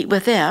meet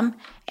with them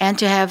and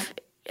to have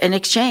an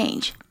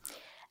exchange.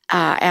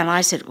 And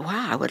I said,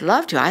 wow, I would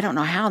love to. I don't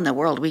know how in the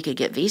world we could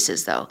get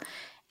visas, though.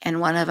 And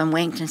one of them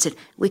winked and said,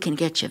 we can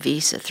get you a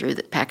visa through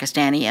the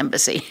Pakistani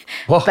embassy.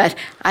 Whoa. But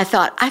I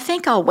thought, I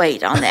think I'll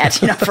wait on that,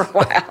 for a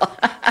while.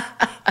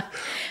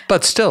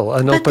 But still,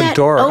 an open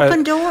door.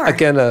 Open door.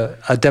 Again,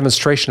 a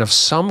demonstration of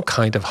some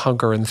kind of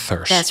hunger and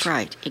thirst. That's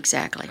right,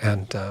 exactly.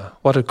 And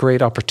what a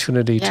great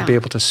opportunity to be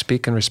able to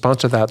speak in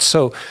response to that.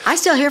 So I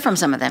still hear from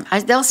some of them.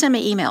 They'll send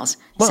me emails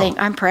saying,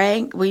 I'm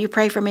praying. Will you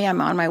pray for me? I'm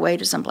on my way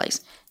to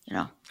someplace,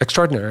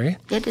 Extraordinary.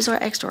 It is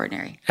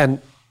extraordinary.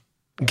 And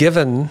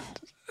given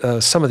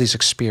some of these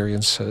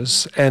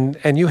experiences, and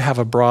you have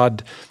a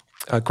broad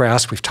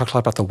grasp. We've talked a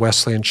lot about the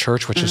Wesleyan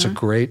Church, which is a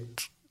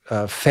great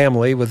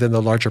family within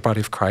the larger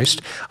body of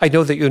Christ. I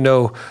know that you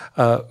know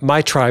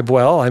my tribe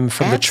well. I'm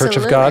from the Church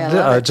of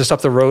God, just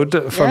up the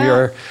road from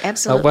your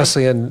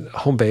Wesleyan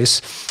home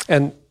base.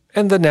 And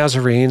the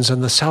Nazarenes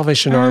and the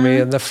Salvation Army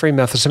and the Free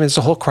Methodists. I mean, it's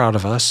a whole crowd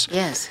of us.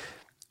 Yes.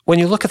 When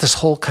you look at this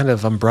whole kind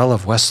of umbrella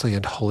of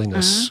Wesleyan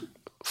holiness,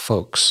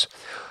 folks,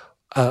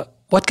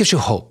 what gives you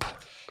hope?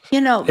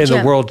 In Jim,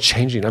 the world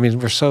changing. I mean,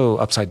 we're so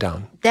upside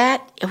down.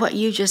 That, what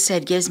you just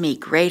said, gives me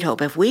great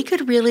hope. If we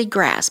could really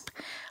grasp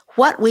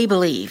what we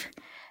believe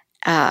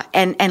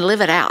and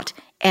live it out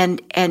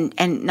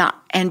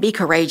and be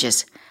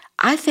courageous.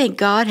 I think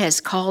God has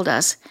called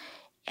us,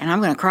 and I'm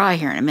going to cry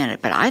here in a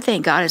minute, but I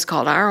think God has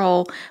called our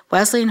whole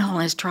Wesleyan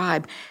Holiness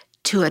tribe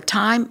to a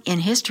time in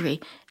history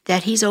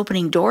that he's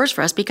opening doors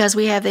for us because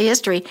we have the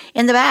history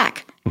in the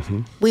back.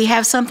 Mm-hmm. We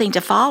have something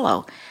to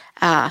follow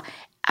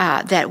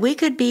that we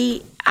could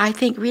be, I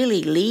think,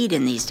 really lead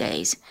in these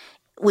days.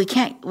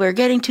 We're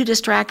getting too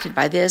distracted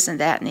by this and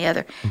that and the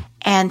other.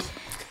 And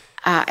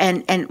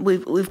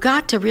we've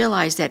got to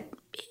realize that,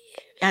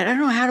 I don't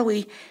know, how do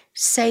we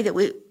say that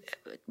we've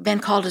been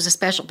called as a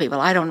special people?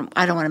 I don't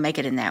want to make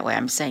it in that way.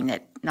 I'm saying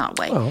that not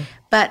way. Oh.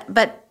 But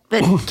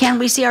can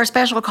we see our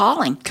special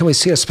calling? Can we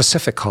see a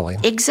specific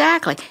calling?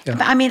 Exactly. Yeah.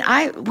 I mean,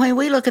 when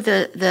we look at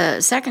the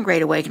Second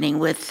Great Awakening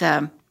with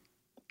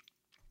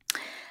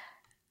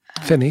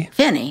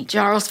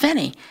Charles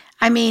Finney,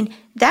 I mean,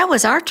 that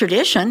was our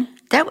tradition.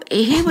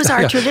 He was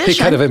our tradition. He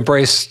kind of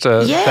embraced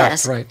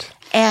yes. that, right?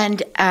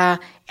 And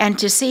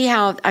to see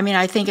how, I mean,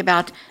 I think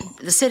about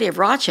the city of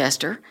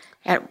Rochester.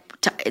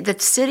 The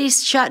city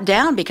shut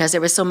down because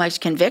there was so much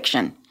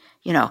conviction.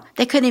 You know,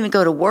 they couldn't even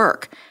go to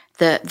work.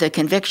 The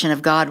conviction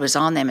of God was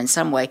on them in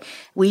some way.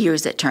 We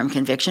use that term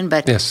conviction,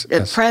 but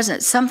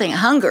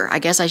hunger, I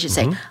guess I should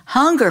say,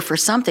 hunger for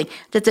something,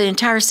 that the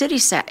entire city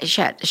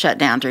shut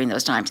down during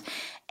those times.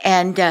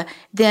 And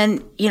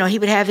then, you know, he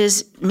would have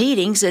his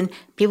meetings and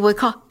people would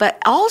call.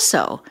 But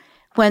also,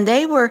 when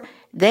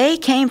they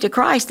came to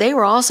Christ, they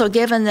were also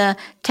given the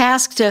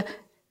task to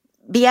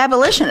be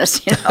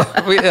abolitionists, you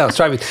know. Yeah,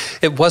 so I mean,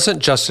 it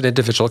wasn't just an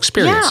individual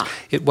experience. Yeah.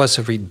 It was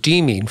a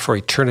redeeming for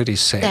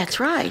eternity's sake. That's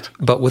right.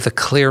 But with a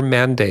clear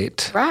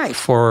mandate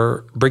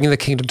for bringing the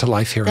kingdom to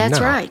life here and now.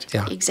 That's right.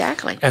 Yeah.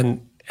 Exactly.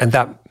 And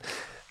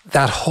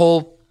that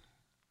whole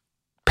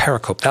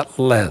pericope, that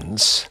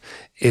lens,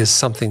 is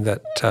something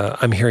that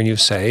I'm hearing you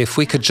say. If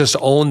we could just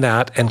own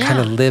that and kind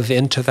of live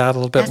into that a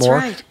little bit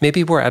more,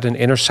 maybe we're at an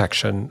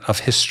intersection of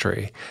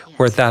history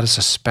where that is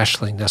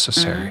especially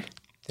necessary.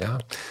 Yeah.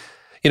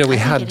 You know, we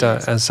had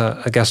as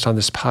a guest on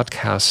this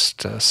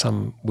podcast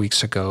some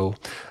weeks ago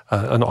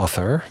an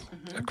author,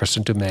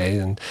 Kristen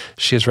Dumais, and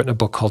she has written a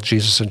book called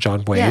Jesus and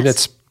John Wayne. Yes.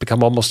 It's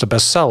become almost a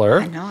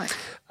bestseller. I know it.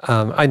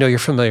 I know you're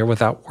familiar with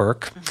that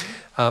work.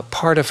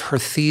 Part of her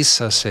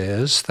thesis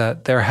is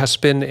that there has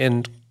been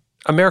in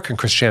American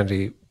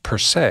Christianity per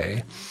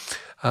se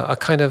a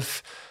kind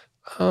of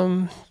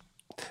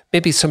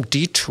maybe some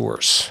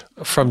detours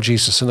from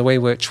Jesus in the way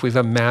in which we've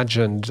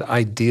imagined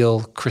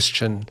ideal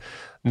Christian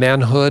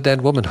manhood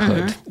and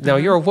womanhood. Now,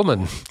 you're a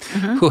woman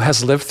who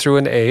has lived through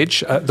an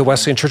age. The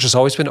Wesleyan Church has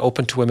always been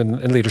open to women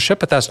in leadership,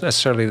 but that's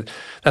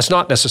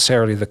not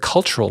necessarily the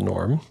cultural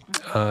norm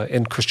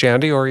in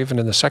Christianity or even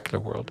in the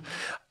secular world.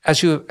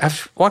 As you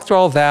have walked through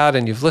all that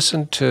and you've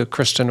listened to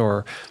Kristen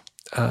or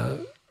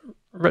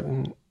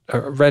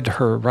read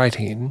her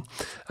writing,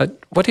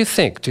 what do you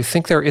think? Do you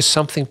think there is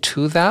something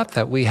to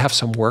that we have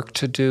some work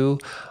to do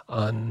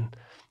on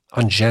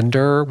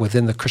gender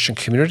within the Christian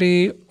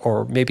community,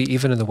 or maybe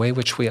even in the way in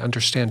which we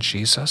understand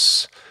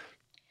Jesus?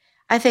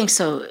 I think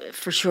so,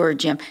 for sure,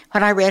 Jim.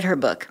 When I read her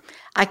book,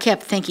 I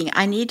kept thinking,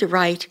 I need to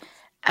write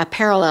a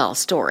parallel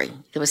story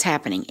that was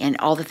happening in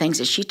all the things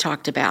that she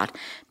talked about,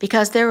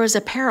 because there was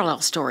a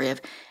parallel story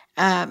of,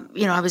 I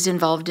was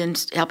involved in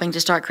helping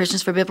to start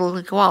Christians for Biblical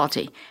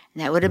Equality,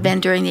 and that would have been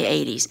during the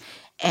 80s.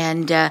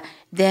 And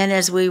then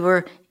as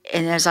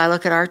I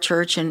look at our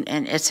church and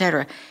et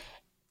cetera,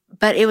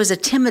 but it was a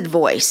timid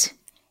voice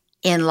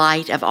in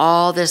light of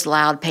all this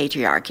loud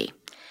patriarchy.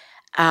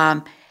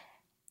 And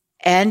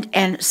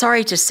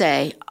sorry to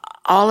say,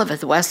 all of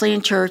us, the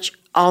Wesleyan Church,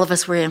 all of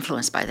us were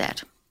influenced by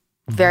that.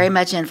 Very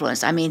much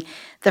influenced. I mean,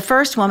 the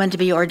first woman to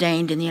be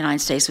ordained in the United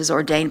States was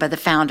ordained by the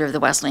founder of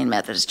the Wesleyan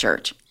Methodist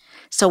Church.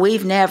 So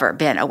we've never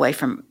been away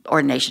from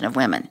ordination of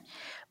women.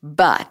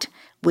 But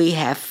we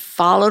have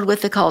followed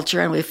with the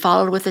culture, and we've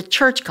followed with the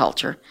church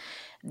culture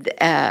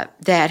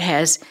that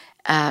has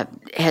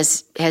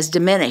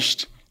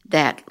diminished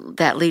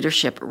that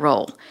leadership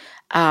role.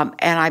 And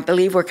I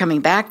believe we're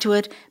coming back to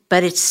it,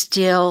 but it's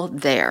still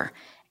there.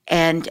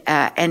 And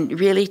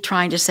really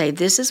trying to say,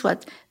 this is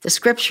what the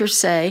scriptures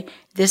say,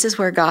 this is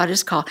where God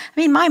is called. I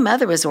mean, my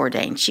mother was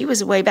ordained. She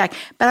was way back.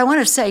 But I want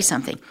to say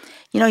something.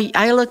 You know,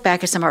 I look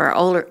back at some of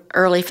our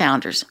early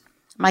founders.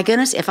 My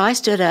goodness, if I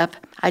stood up,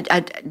 I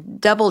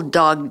double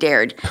dog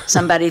dared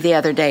somebody the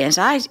other day and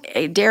said,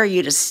 I dare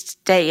you to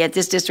stay at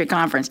this district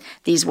conference,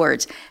 these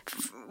words.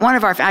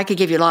 I could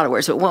give you a lot of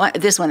words, but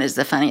this one is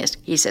the funniest.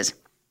 He says,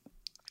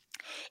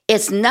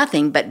 it's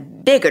nothing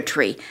but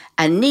bigotry,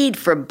 a need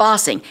for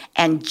bossing,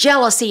 and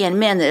jealousy in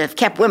men that have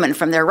kept women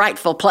from their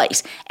rightful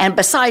place. And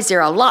besides,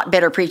 they're a lot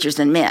better preachers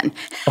than men.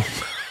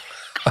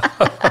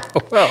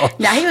 Well,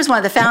 now, he was one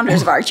of the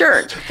founders of our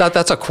church.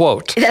 That's a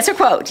quote. That's a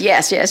quote.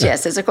 Yes,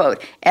 it's a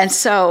quote. And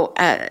so,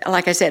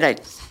 like I said, I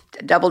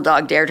double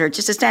dog dared her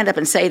just to stand up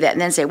and say that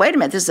and then say, wait a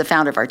minute, this is the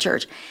founder of our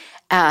church.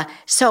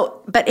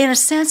 But in a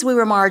sense, we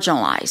were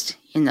marginalized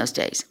in those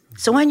days.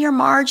 So when you're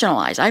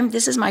marginalized,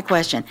 this is my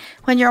question.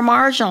 When you're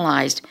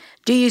marginalized,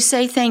 do you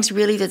say things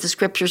really that the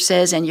scripture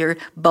says and you're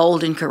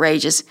bold and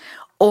courageous?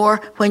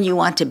 or when you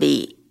want to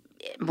be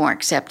more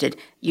accepted,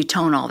 you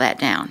tone all that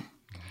down.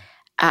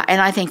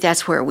 And I think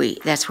that's where we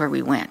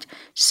went.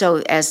 So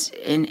as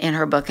in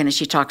her book, and as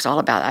she talks all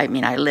about,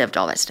 I lived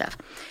all that stuff.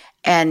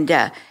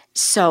 And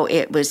so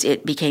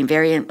it became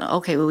very,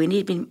 okay, well, we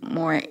need to be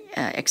more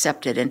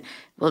accepted, and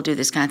we'll do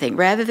this kind of thing,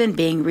 rather than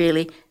being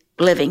really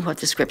living what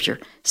the scripture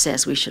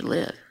says we should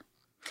live.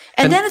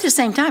 And then at the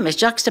same time, it's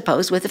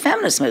juxtaposed with the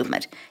feminist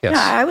movement.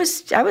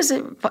 Yes. I was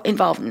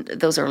involved in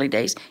those early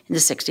days in the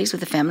 60s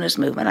with the feminist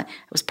movement. I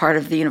was part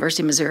of the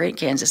University of Missouri in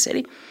Kansas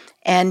City.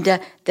 And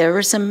there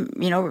were some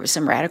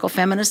radical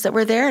feminists that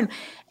were there.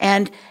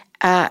 And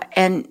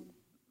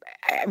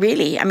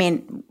really,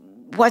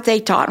 what they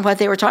taught and what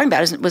they were talking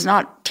about was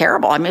not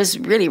terrible. It was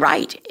really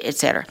right, et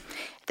cetera,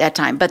 at that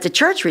time. But the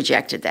church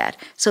rejected that.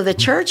 So the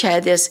church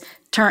had this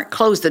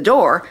close the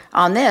door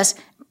on this,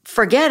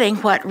 forgetting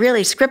what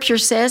really Scripture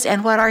says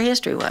and what our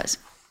history was.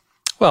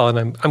 Well,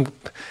 and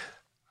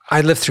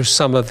I lived through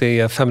some of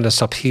the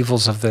feminist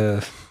upheavals of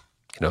the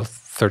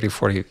 30,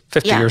 40,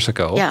 50 years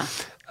ago. Yeah.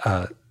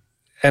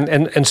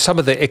 And some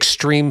of the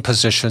extreme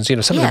positions,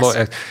 some of the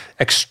more,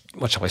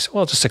 what shall I say?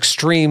 Well, just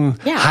extreme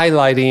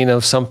highlighting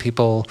of some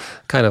people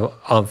kind of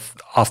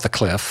off the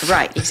cliff.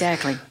 Right,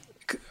 exactly.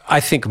 I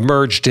think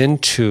merged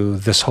into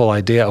this whole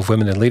idea of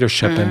women in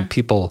leadership, and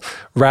people,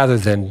 rather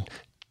than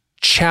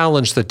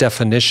challenge the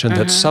definition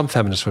that some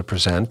feminists would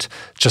present,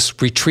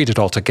 just retreated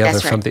altogether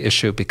from the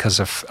issue because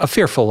of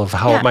fearful of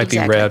how it might be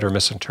read or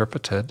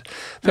misinterpreted.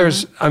 There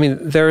is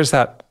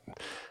that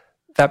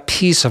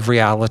piece of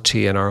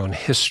reality in our own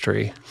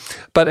history.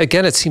 But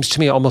again, it seems to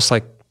me almost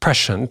like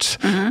prescient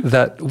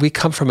that we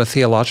come from a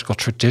theological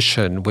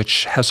tradition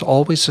which has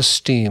always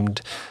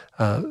esteemed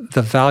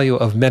the value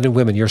of men and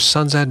women. Your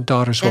sons and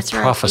daughters will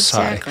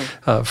prophesy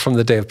from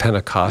the day of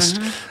Pentecost.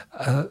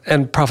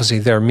 And prophecy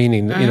there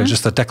meaning,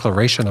 just the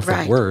declaration of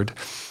the word.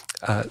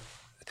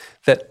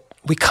 That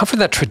we come from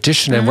that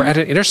tradition, and we're at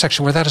an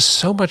intersection where that is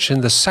so much in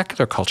the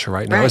secular culture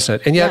right now, isn't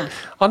it? And yet,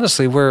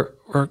 honestly, we're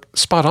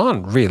spot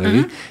on,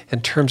 really,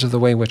 in terms of the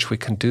way in which we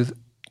can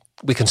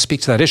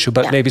speak to that issue,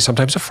 but maybe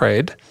sometimes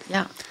afraid.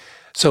 Yeah.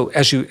 So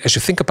as you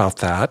think about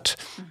that,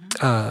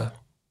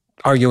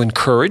 are you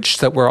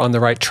encouraged that we're on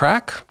the right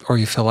track, or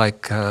you feel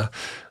like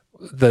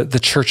the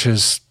church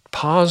is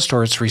paused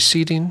or it's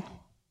receding?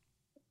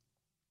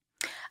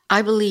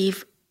 I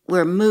believe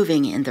we're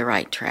moving in the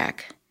right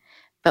track,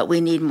 but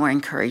we need more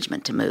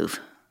encouragement to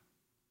move.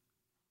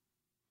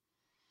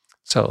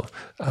 So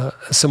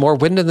some more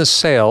wind in the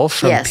sail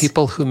from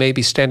people who may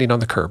be standing on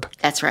the curb.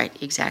 That's right,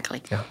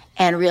 exactly. Yeah.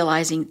 And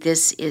realizing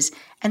this is,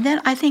 and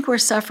then I think we're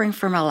suffering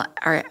from our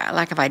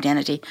lack of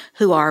identity.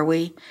 Who are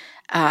we?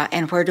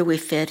 And where do we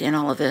fit in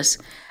all of this?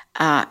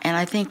 And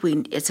I think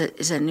it's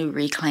a new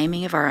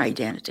reclaiming of our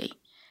identity,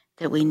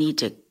 that we need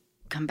to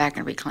come back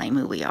and reclaim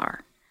who we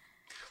are.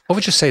 What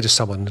would you say to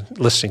someone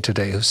listening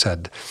today who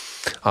said,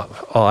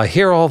 I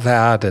hear all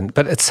that,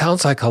 but it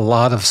sounds like a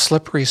lot of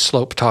slippery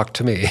slope talk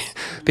to me,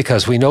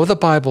 because we know the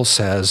Bible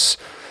says,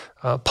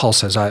 Paul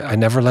says, I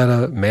never let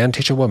a man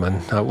teach a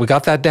woman. We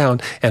got that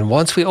down. And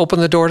once we open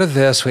the door to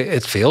this,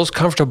 it feels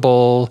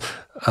comfortable,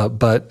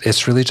 but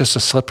it's really just a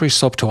slippery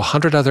slope to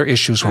 100 other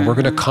issues where we're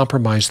going to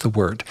compromise the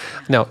word.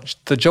 Now,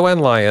 the Joanne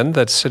Lyon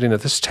that's sitting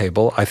at this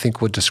table, I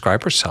think would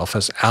describe herself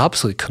as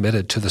absolutely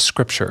committed to the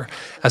Scripture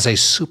as a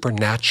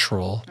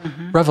supernatural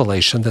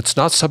revelation that's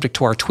not subject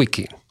to our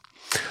tweaking.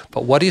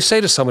 But what do you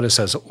say to someone who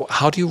says,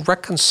 how do you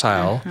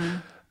reconcile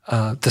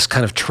this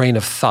kind of train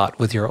of thought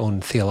with your own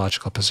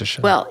theological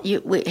position? Well,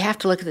 we have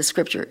to look at the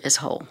Scripture as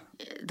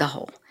the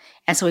whole.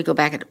 And so we go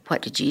back at how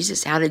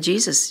did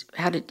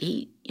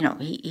he,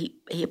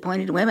 he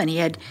appointed women. He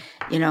had,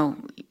 we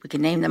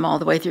can name them all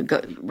the way through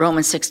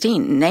Romans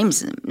 16,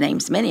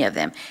 names many of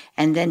them.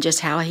 And then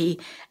just how he,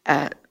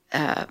 in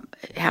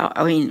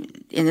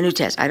the New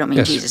Testament, I don't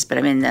mean Jesus, but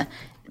I mean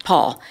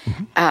Paul.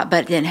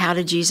 But then how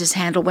did Jesus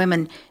handle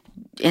women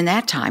in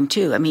that time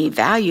too? He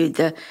valued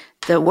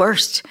the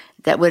worst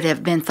that would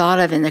have been thought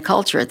of in the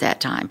culture at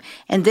that time.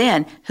 And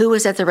then who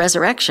was at the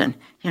resurrection?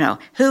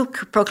 Who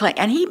proclaimed?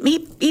 And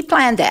he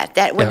planned that.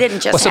 That didn't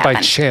just happen. Was it by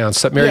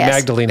chance that Mary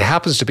Magdalene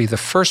happens to be the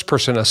first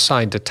person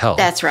assigned to tell?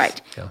 That's right.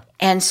 Yeah.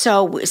 And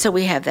so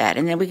we have that.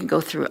 And then we can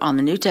go through on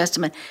the New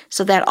Testament.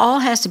 So that all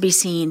has to be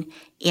seen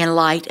in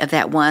light of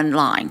that one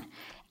line.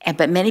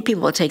 But many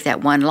people will take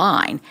that one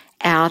line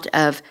out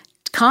of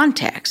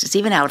context. It's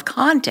even out of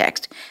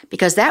context,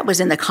 because that was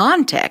in the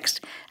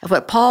context of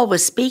what Paul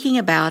was speaking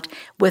about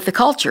with the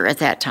culture at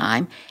that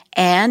time.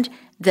 And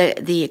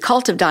the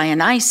cult of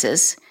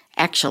Dionysus,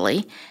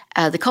 actually,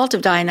 the cult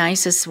of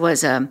Dionysus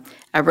was a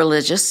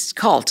religious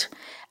cult,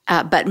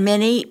 but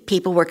many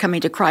people were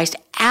coming to Christ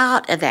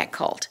out of that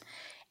cult.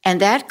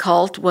 And that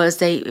cult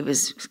they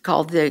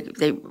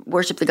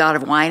worshiped the god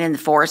of wine in the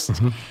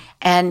forest,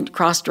 and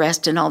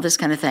cross-dressed and all this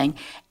kind of thing.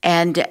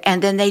 And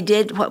then they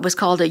did what was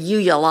called a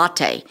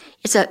ululate.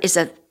 It's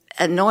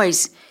a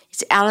noise.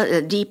 It's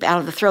deep out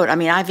of the throat.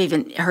 I've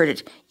even heard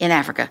it in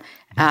Africa.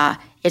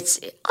 It's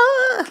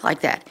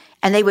like that.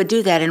 And they would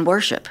do that in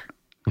worship.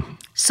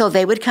 So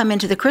they would come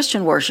into the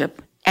Christian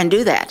worship and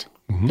do that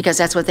because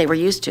that's what they were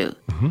used to.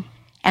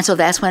 And so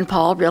that's when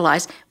Paul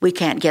realized we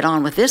can't get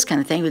on with this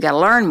kind of thing. We've got to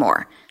learn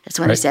more. That's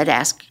when he said,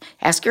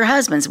 ask your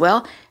husbands.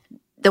 Well,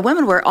 the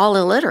women were all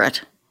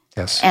illiterate.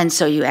 Yes. And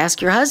so you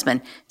ask your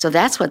husband. So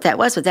that's what that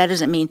was, but that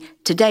doesn't mean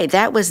today.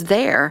 That was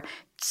there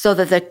so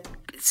that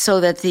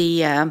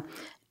the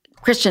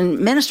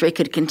Christian ministry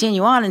could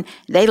continue on, and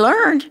they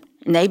learned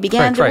and they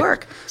began to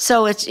work.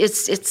 So it's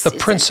the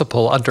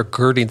principle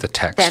undergirding the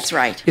text. That's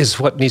right. Is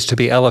what needs to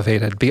be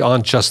elevated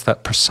beyond just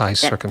that precise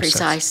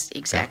circumstance.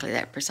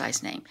 That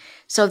precise name.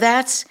 So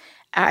that's,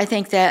 I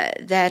think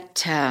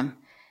that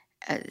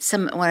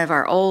one of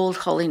our old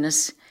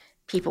holiness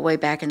people way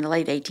back in the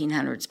late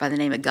 1800s by the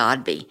name of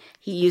Godby,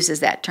 he uses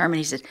that term, and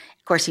he said,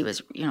 of course he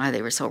was, how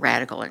they were so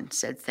radical and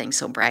said things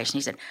so brash, and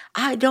he said,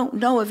 I don't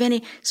know of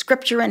any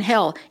scripture in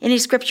hell, any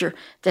scripture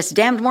that's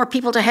damned more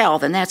people to hell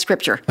than that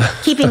scripture,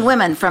 keeping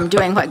women from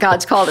doing what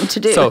God's called them to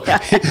do. So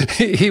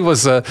he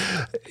was a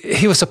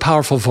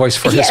powerful voice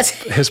for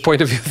his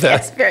point of view.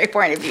 Yes, very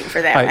point of view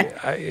for that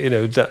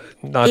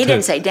one. He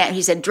didn't say damned,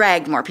 he said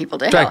dragged more people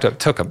to hell.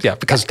 Took them,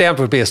 because damned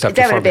would be a step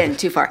too far. That would have been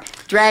too far.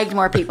 Dragged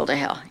more people to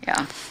hell,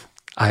 yeah.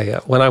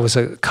 When I was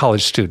a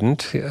college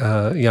student,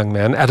 young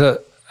man, at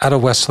a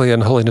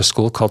Wesleyan holiness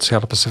school called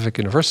Seattle Pacific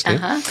University,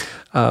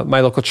 my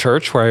local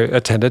church where I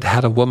attended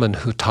had a woman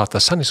who taught the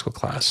Sunday school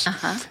class.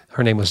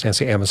 Her name was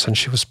Nancy Amundsen.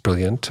 She was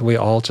brilliant. We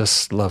all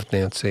just loved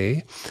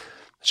Nancy.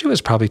 She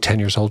was probably 10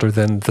 years older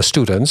than the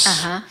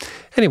students.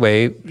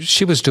 Anyway,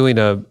 she was doing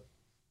a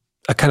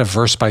kind of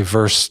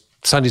verse-by-verse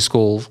Sunday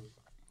school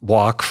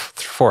walk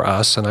for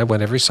us, and I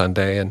went every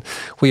Sunday, and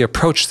we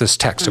approached this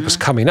text. It was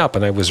coming up,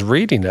 and I was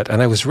reading it,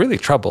 and I was really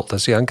troubled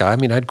as a young guy. I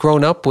mean, I'd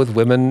grown up with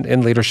women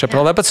in leadership and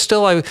all that, but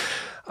still I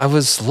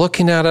was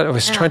looking at it. I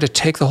was trying to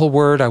take the whole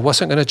word. I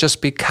wasn't going to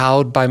just be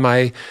cowed by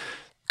my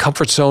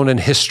comfort zone in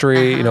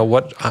history,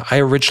 what I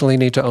originally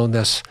need to own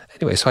this.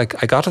 Anyway, so I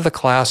got to the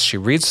class. She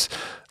reads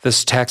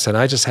this text, and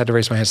I just had to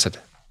raise my hand and said,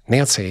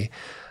 Nancy,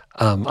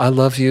 I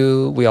love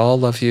you. We all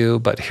love you,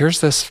 but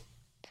here's this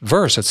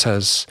verse. It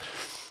says,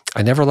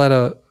 I never let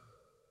a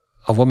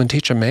woman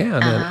teach a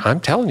man. And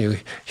I'm telling you,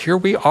 here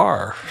we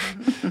are,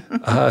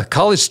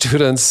 college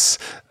students,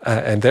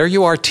 and there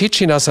you are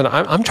teaching us, and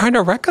I'm trying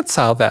to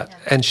reconcile that.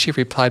 And she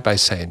replied by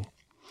saying,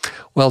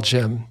 well,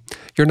 Jim,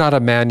 you're not a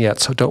man yet,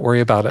 so don't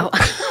worry about it.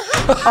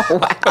 Oh,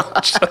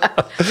 wow.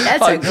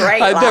 That's a great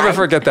line. I'd never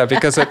forget that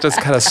because it just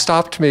kind of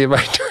stopped me in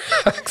my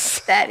tracks.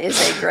 That is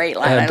a great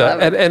line. And, I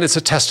love it. And it's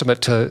a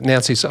testament to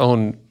Nancy's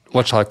own,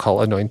 what shall I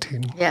call,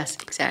 anointing. Yes,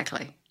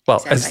 exactly.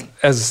 Well,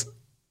 as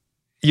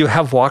you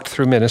have walked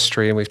through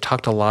ministry, and we've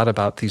talked a lot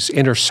about these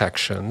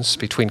intersections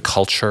between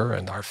culture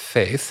and our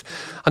faith.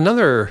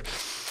 Another,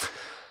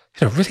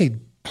 really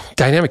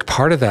dynamic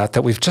part of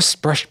that we've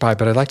just brushed by,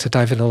 but I'd like to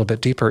dive in a little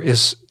bit deeper,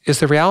 is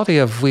the reality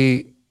of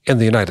we in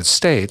the United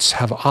States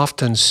have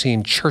often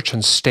seen church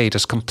and state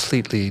as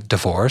completely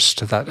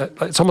divorced. That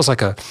it's almost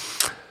like a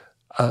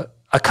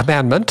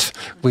commandment.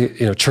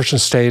 Church and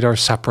state are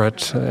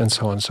separate, and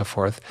so on and so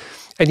forth.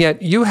 And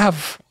yet you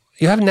have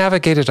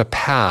navigated a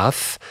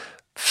path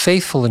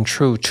faithful and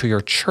true to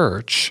your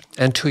church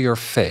and to your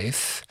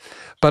faith,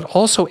 but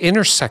also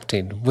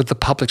intersecting with the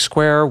public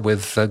square,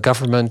 with the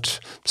government,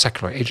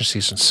 secular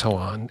agencies, and so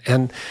on.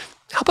 And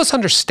help us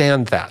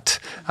understand that.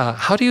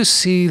 How do you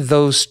see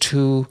those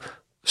two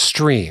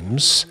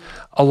streams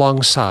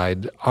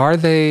alongside? Are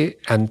they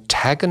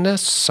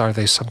antagonists? Are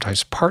they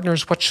sometimes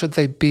partners? What should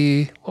they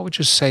be? What would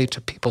you say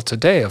to people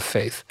today of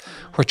faith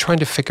who are trying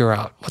to figure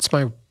out, what's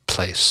my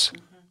place?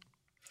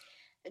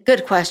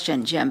 Good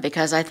question, Jim,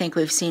 because I think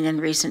we've seen in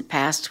recent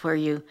past where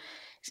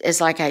it's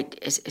like I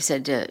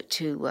said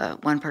to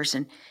one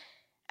person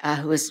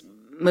who was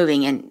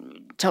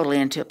moving totally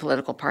into a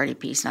political party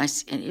piece,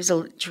 and he was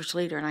a church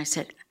leader, and I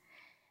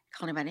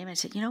called him by name, and I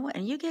said, you know what,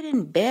 and you get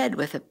in bed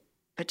with a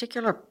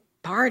particular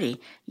party,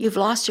 you've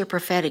lost your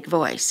prophetic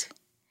voice.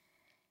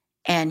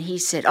 And he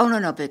said, oh,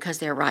 no, because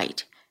they're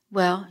right.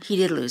 Well, he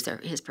did lose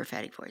his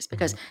prophetic voice,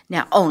 because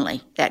now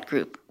only that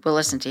group will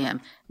listen to him,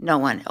 no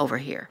one over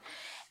here.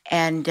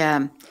 And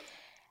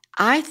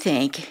I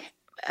think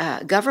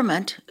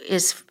government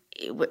is,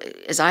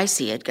 as I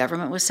see it,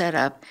 government was set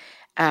up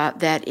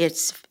that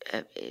it's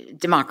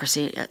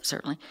democracy,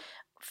 certainly,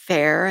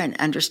 fair and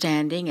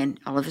understanding and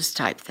all of this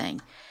type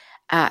thing.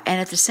 And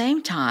at the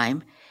same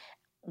time,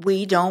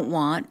 we don't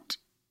want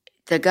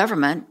the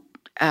government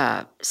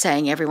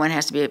saying everyone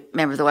has to be a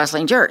member of the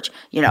Wesleyan Church,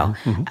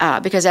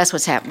 because that's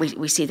what's happened.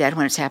 We see that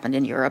when it's happened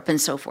in Europe and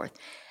so forth.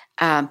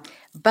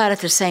 But at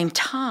the same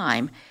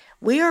time,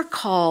 we are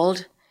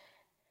called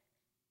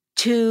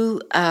to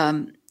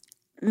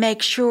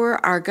make sure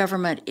our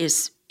government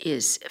is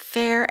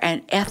fair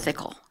and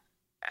ethical.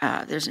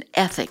 There's an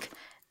ethic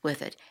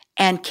with it,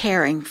 and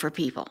caring for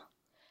people,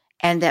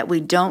 and that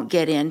we don't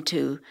get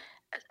into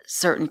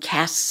certain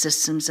caste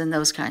systems and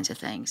those kinds of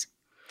things.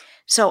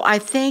 So I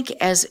think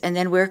and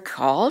then we're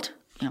called,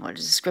 what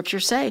does the scripture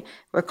say?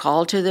 We're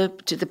called to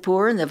the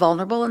poor and the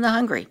vulnerable and the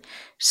hungry.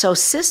 So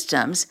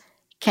systems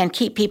can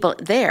keep people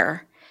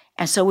there.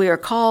 And so we are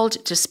called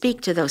to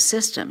speak to those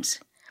systems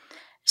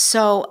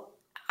So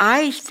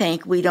I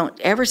think we don't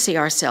ever see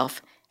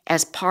ourselves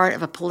as part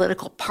of a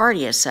political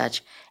party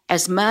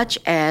as much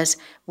as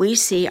we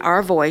see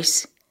our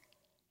voice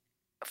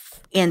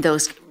in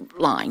those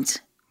lines.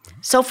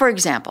 So, for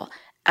example,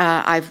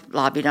 I've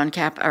lobbied on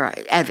or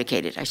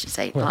advocated, I should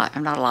say. Well,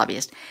 I'm not a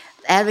lobbyist.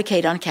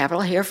 Advocate on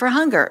Capitol Hill for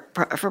hunger,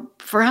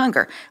 for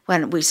hunger.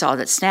 When we saw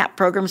that SNAP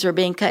programs were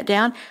being cut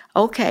down,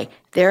 okay,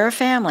 there are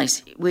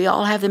families. We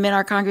all have them in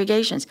our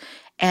congregations.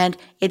 And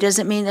it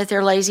doesn't mean that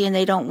they're lazy and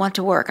they don't want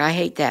to work. I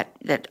hate that.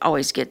 That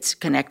always gets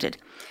connected.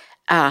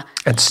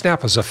 And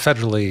SNAP is a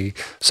federally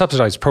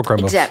subsidized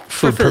program of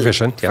food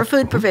provision. For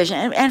food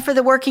provision and for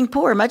the working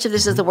poor. Much of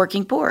this is the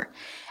working poor.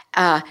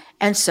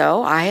 And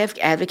so I have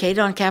advocated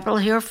on Capitol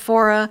Hill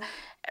for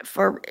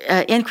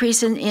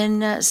increase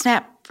in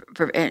SNAP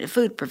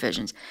food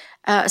provisions,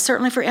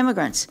 certainly for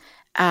immigrants.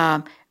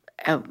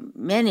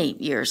 Many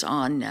years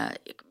on,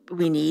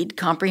 we need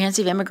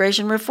comprehensive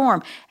immigration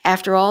reform.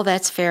 After all,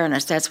 that's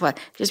fairness. That's what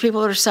there's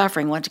people that are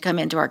suffering, want to come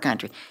into our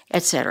country,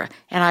 etc.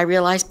 And I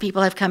realize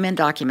people have come in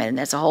documented, and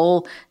that's a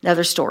whole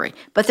other story.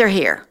 But they're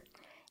here,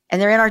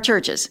 and they're in our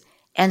churches.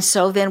 And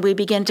so then we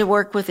begin to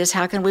work with this.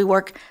 How can we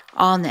work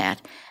on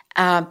that?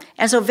 And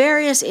so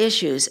various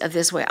issues of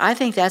this way, I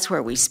think that's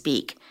where we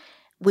speak.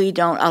 We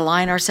don't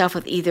align ourselves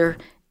with either.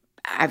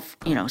 I've,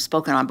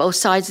 spoken on both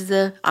sides of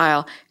the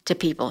aisle to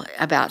people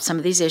about some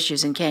of these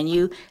issues, and can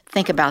you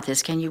think about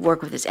this? Can you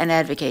work with this and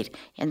advocate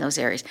in those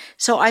areas?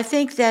 So I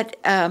think that,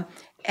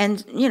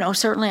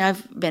 certainly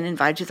I've been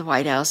invited to the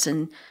White House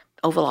and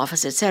Oval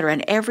Office, et cetera,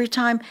 and every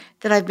time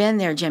that I've been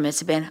there, Jim,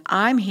 it's been,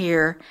 I'm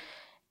here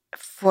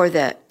for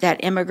that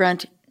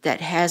immigrant that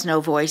has no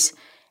voice,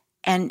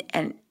 and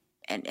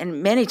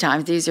many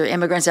times these are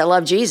immigrants that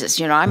love Jesus.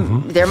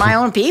 They're my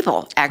own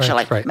people,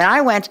 actually. Right. I mean, I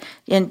went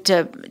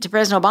into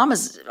President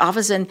Obama's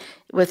office and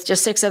with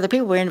just 6 other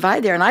people we were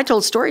invited there, and I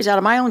told stories out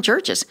of my own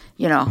churches,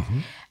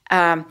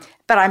 But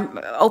I'm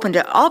open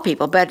to all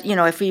people. But,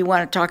 if you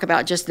want to talk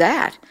about just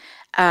that.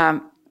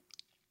 And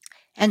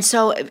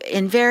so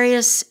in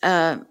various,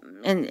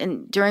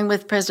 during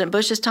with President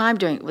Bush's time,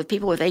 with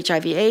people with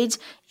HIV/AIDS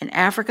in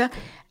Africa,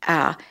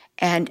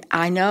 and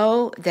I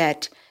know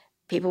that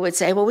people would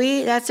say, well,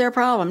 that's their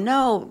problem.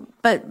 No,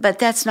 but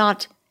that's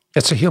not.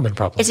 It's a human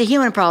problem. It's a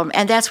human problem,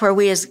 and that's where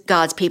we as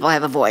God's people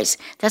have a voice.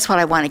 That's what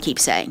I want to keep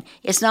saying.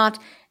 It's not,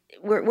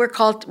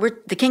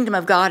 the kingdom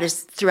of God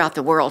is throughout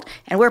the world,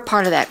 and we're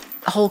part of that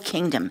whole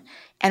kingdom.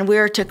 And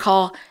we're to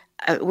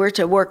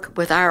work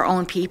with our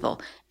own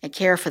people and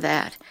care for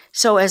that.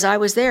 So as I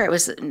was there,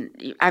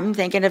 I'm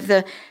thinking of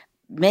the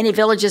many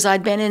villages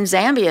I'd been in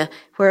Zambia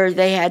where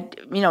they had,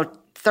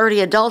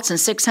 30 adults and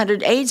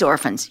 600 AIDS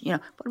orphans.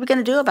 What are we going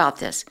to do about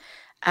this?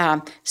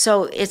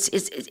 So it's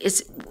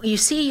you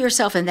see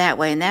yourself in that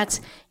way, and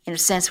that's in a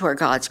sense where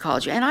God's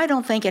called you. And I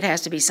don't think it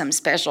has to be some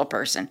special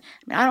person.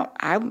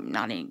 I'm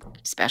not any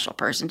special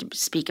person to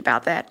speak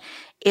about that.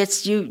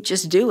 It's you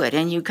just do it,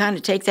 and you kind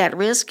of take that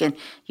risk, and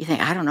you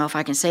think, I don't know if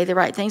I can say the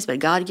right things, but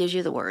God gives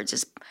you the words,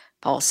 as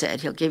Paul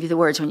said. He'll give you the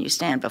words when you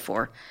stand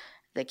before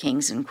the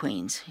kings and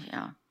queens.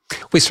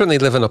 We certainly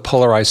live in a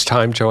polarized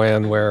time,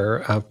 Joanne,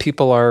 where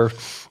people are,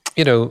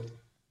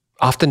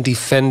 often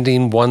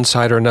defending one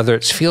side or another.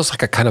 It feels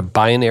like a kind of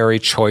binary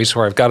choice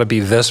where I've got to be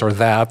this or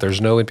that. There's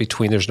no in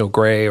between. There's no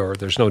gray or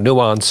there's no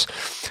nuance.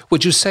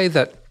 Would you say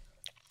that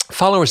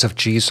followers of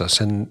Jesus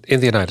in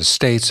the United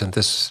States in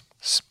this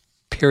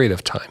period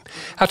of time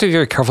have to be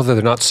very careful that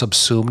they're not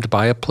subsumed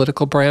by a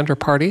political brand or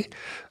party?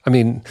 I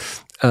mean,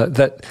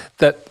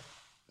 that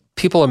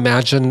people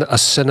imagine a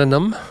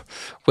synonym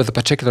with a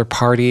particular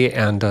party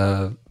and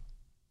a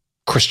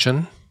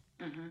Christian.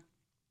 Mm-hmm.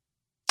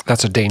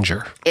 That's a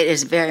danger. It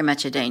is very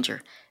much a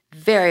danger.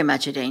 Very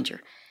much a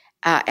danger.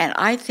 And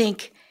I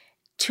think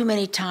too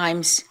many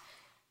times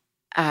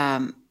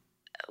when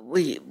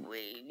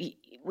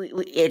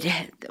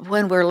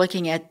we're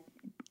looking at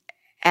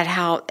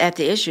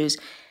the issues,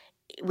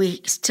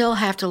 we still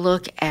have to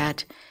look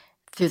at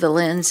through the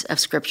lens of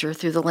Scripture,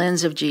 through the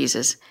lens of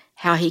Jesus,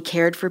 how he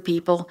cared for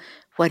people,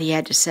 what he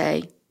had to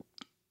say,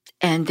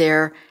 and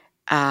their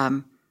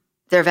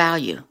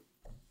value.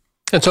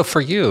 And so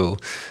for you,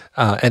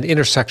 an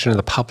intersection in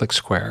the public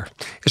square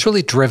is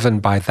really driven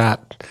by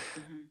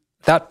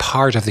that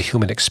part of the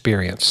human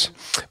experience,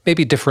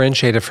 maybe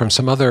differentiated from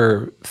some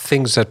other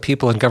things that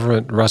people in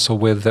government wrestle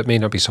with that may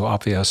not be so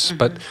obvious,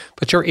 but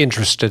you're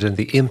interested in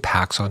the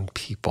impacts on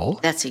people.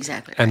 That's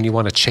exactly right. And you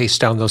want to chase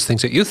down those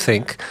things that you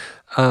think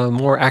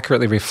more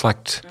accurately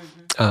reflect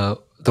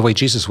the way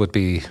Jesus would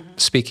be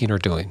speaking or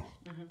doing.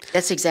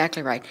 That's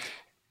exactly right.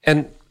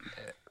 And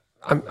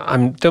I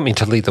don't mean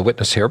to lead the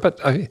witness here, but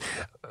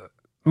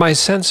my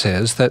sense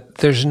is that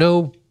there's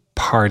no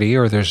party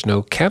or there's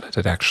no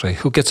candidate, actually,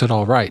 who gets it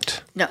all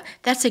right. No,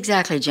 that's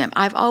exactly, Jim.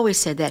 I've always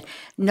said that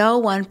no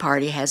one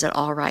party has it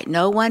all right.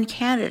 No one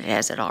candidate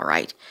has it all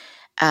right.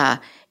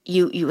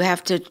 You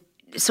have to,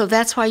 so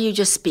that's why you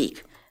just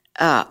speak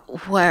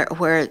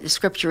where the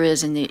Scripture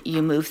is, and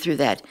you move through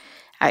that.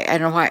 I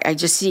don't know why, I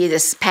just see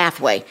this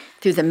pathway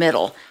through the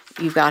middle.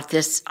 you've got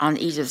this on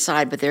either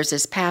side, but there's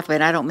this pathway,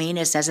 and I don't mean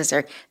it's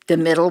necessarily the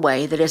middle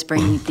way that is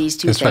bringing these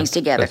two things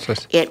together.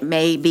 It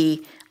may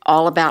be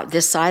all about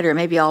this side, or it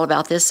may be all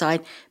about this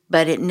side,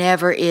 but it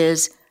never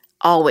is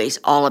always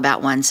all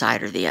about one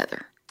side or the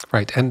other.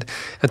 Right, and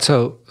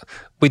so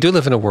we do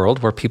live in a world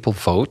where people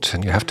vote,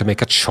 and you have to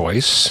make a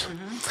choice.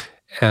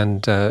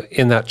 And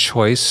in that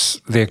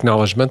choice, the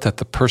acknowledgement that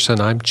the person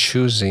I'm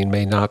choosing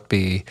may not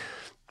be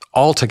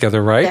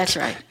altogether right, That's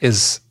right.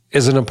 is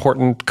an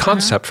important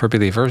concept for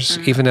believers,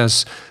 even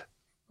as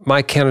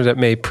my candidate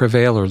may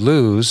prevail or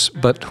lose,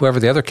 but whoever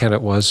the other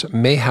candidate was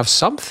may have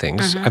some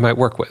things I might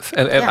work with.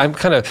 And I'm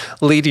kind of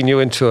leading you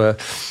into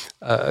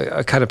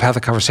a kind of path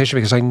of conversation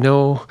because I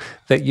know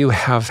that you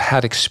have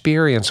had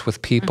experience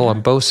with people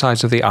on both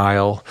sides of the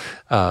aisle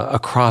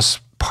across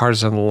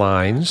partisan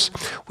lines.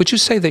 Would you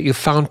say that you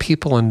found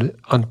people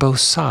on both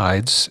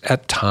sides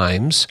at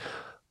times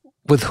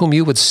with whom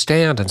you would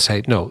stand and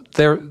say, no,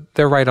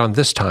 they're right on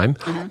this time,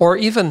 or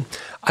even,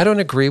 I don't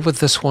agree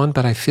with this one,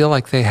 but I feel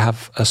like they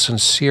have a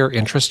sincere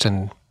interest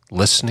in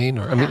listening,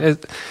 or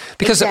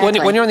because Exactly.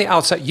 when you're on the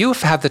outside,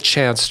 you've had the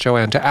chance,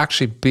 Joanne, to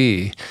actually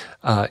be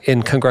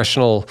in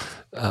congressional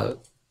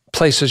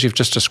places. You've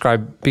just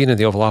described being in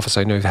the Oval Office.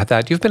 I know you've had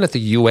that. You've been at the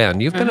UN.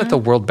 You've been at the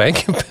World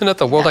Bank. You've been at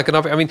the World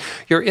Economic. I mean,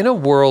 you're in a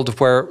world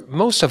where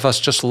most of us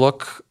just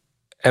look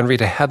and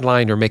read a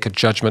headline or make a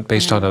judgment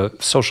based on a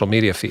social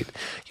media feed.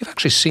 You've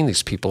actually seen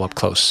these people up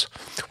close.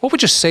 What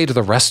would you say to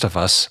the rest of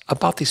us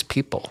about these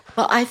people?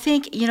 Well, I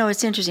think,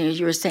 it's interesting, as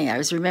you were saying, I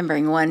was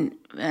remembering one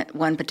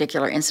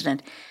particular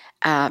incident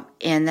on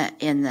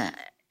the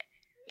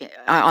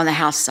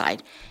House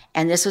side.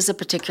 And this was a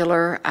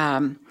particular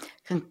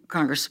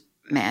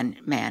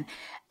congressman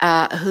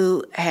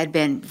who had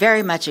been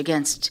very much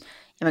against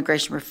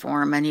immigration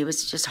reform, and he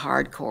was just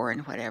hardcore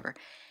and whatever.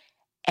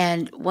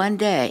 And one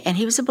day, and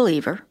he was a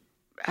believer.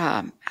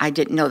 I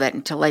didn't know that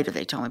until later,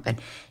 they told me, but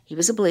he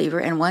was a believer.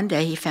 And one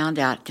day he found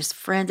out this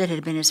friend that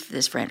had been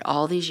this friend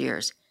all these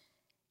years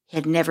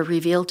had never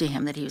revealed to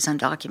him that he was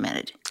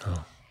undocumented.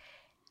 Oh.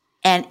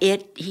 And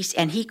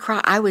he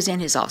cried. I was in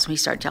his office when he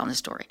started telling the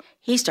story.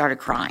 He started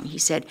crying. He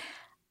said,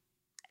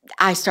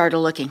 I started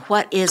looking,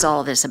 what is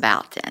all this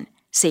about then?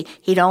 See,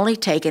 he'd only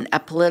taken a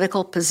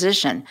political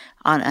position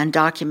on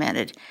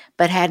undocumented,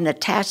 but hadn't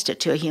attached it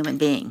to a human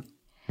being.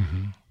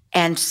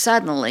 And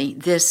suddenly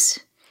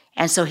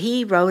and so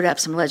he wrote up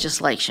some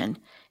legislation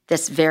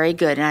that's very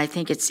good, and I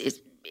think it's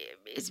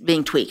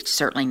being tweaked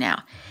certainly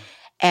now.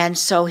 And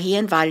so he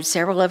invited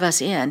several of us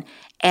in,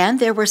 and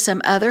there were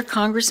some other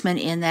congressmen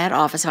in that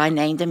office. If I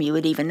named them, you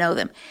would even know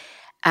them.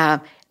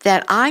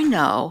 That I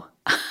know,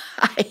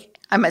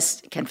 I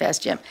must confess,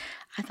 Jim,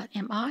 I thought,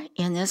 am I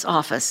in this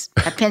office?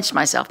 I pinched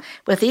myself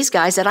with these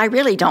guys that I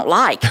really don't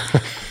like.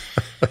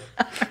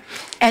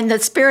 And the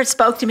Spirit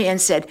spoke to me and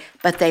said,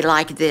 but they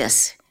like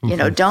this.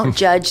 Don't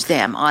judge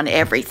them on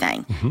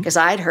everything. Because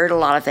I'd heard a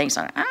lot of things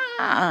on,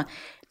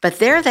 but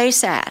there they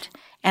sat.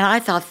 And I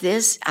thought,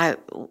 this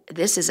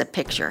is a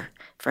picture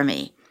for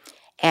me.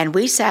 And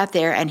we sat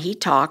there and he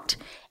talked.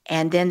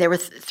 And then there were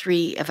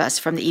three of us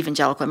from the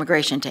evangelical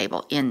immigration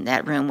table in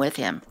that room with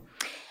him.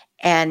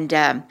 And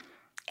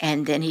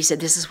then he said,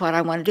 this is what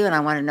I want to do, and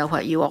I want to know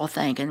what you all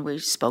think. And we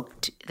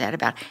spoke to that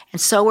about. And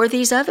so were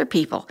these other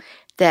people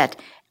that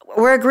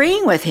were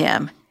agreeing with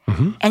him.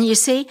 And you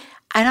see,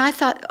 and I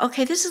thought,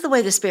 okay, this is the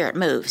way the Spirit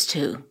moves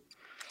too.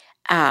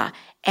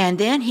 And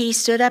then he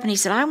stood up and he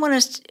said,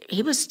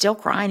 he was still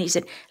crying. He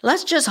said,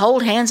 let's just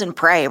hold hands and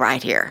pray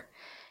right here.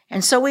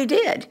 And so we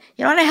did.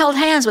 And I held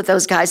hands with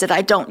those guys that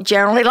I don't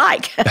generally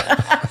like.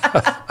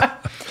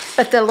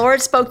 But the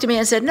Lord spoke to me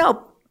and said,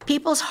 no,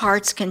 people's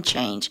hearts can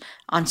change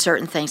on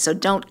certain things. So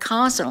don't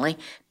constantly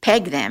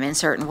peg them in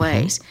certain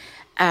ways.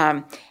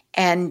 So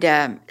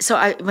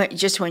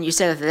just when you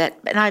said that,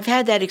 and I've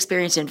had that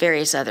experience in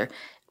various other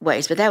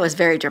ways, but that was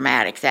very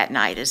dramatic that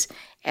night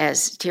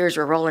as tears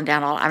were rolling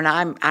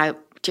down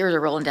tears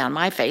were rolling down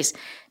my face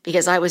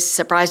because I was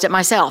surprised at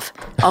myself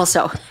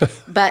also.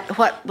 But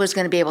what was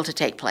going to be able to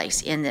take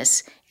place in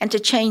this and to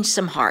change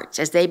some hearts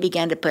as they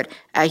began to put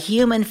a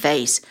human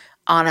face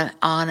on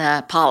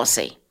a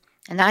policy.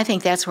 And I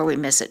think that's where we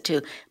miss it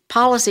too.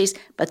 Policies,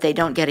 but they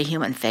don't get a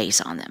human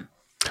face on them.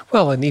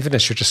 Well, and even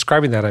as you're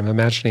describing that, I'm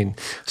imagining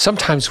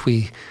sometimes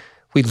we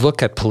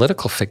look at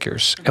political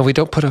figures and we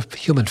don't put a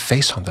human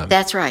face on them.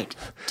 That's right,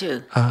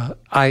 too.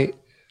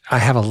 I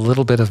have a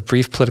little bit of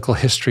brief political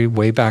history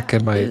way back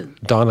in my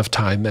dawn of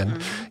time.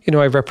 And,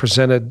 I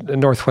represented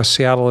Northwest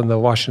Seattle in the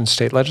Washington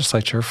State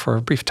Legislature for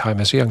a brief time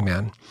as a young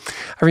man.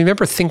 I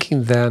remember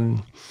thinking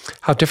then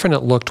how different it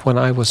looked when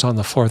I was on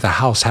the floor of the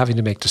House having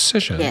to make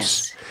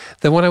decisions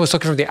than when I was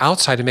looking from the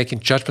outside and making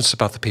judgments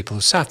about the people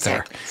who sat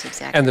there. That's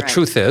exactly and the right.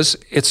 truth is,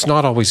 it's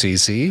not always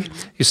easy.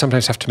 You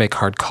sometimes have to make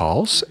hard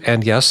calls.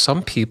 And yes,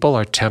 some people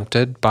are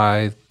tempted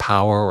by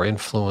power or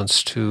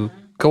influence to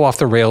go off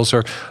the rails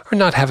or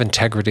not have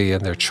integrity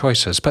in their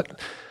choices. But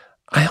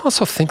I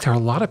also think there are a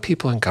lot of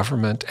people in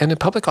government and in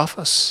public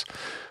office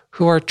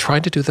who are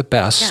trying to do the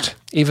best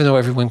even though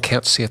everyone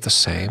can't see it the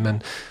same.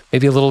 And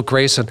maybe a little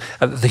grace and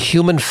the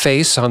human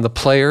face on the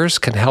players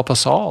can help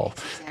us all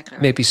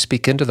maybe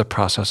speak into the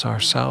process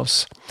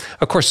ourselves.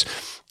 Of course,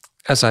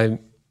 as I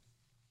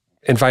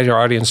invite our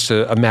audience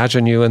to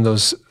imagine you in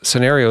those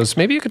scenarios,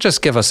 maybe you could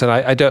just give us, and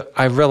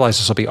I realize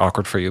this will be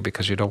awkward for you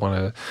because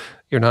you're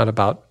not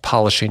about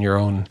polishing your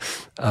own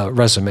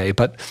resume,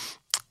 but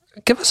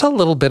give us a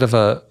little bit of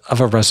a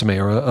resume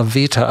or a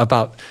vita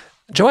about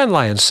JoAnn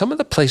Lyons, some of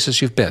the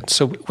places you've been.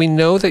 So we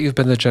know that you've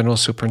been the general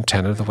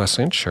superintendent of the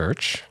Wesleyan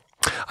Church.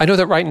 I know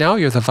that right now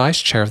you're the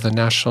vice chair of the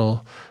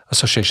National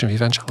Association of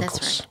Evangelicals.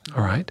 That's right.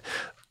 All right.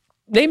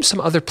 Name some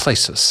other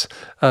places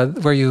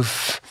where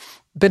you've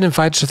been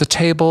invited to the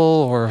table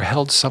or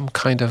held some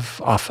kind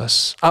of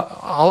office.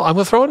 I'm going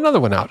to throw another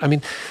one out. I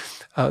mean,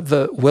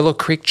 the Willow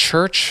Creek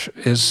Church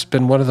has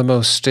been one of the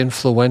most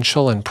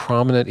influential and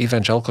prominent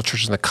evangelical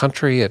churches in the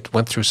country. It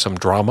went through some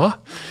drama.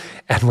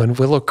 And when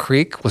Willow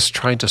Creek was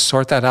trying to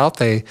sort that out,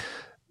 they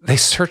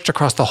searched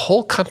across the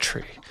whole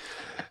country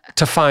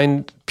to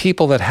find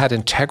people that had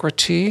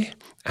integrity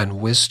and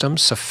wisdom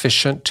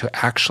sufficient to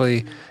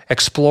actually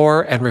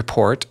explore and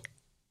report.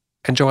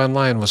 And JoAnn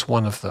Lyons was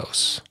one of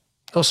those.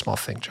 No small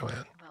thing,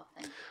 JoAnn. Well,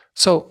 thank you.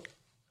 So,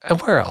 and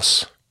where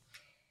else?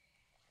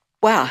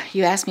 Wow,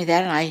 you asked me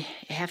that, and I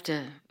have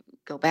to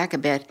go back a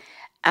bit.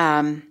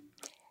 I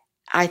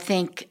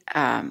think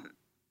I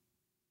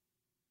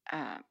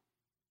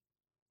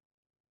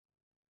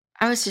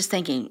was just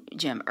thinking,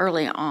 Jim,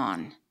 early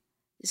on,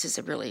 this is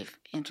a really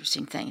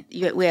interesting thing.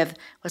 We have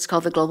what's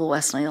called the Global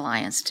Wesleyan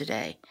Alliance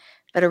today,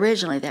 but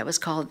originally that was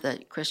called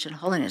the Christian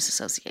Holiness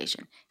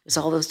Association. It was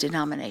all those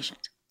denominations.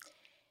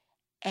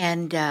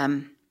 And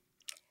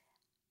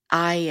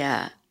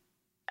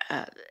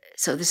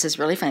so this is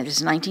really funny. This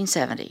is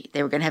 1970.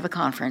 They were going to have a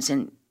conference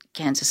in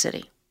Kansas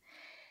City.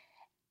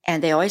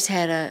 And they always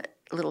had a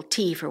little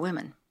tea for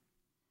women.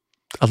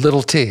 A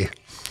little tea.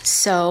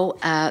 So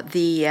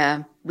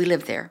we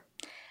lived there.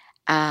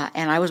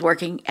 And I was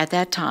working at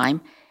that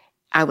time.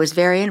 I was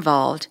very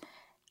involved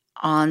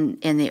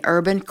in the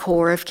urban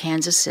core of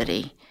Kansas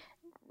City,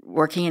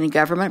 working in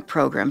government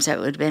programs. That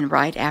would have been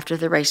right after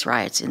the race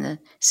riots in the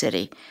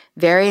city.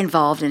 Very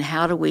involved in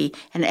how do we,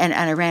 and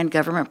I ran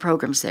government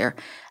programs there.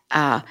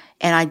 And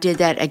I did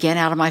that again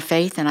out of my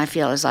faith, and I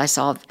feel as I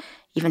saw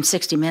even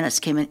 60 Minutes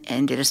came in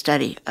and did a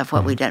study of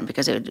what we'd done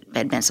because it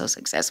had been so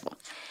successful.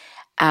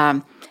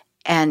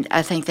 And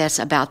I think that's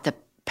about the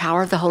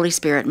power of the Holy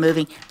Spirit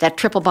moving, that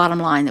triple bottom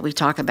line that we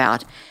talk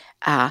about.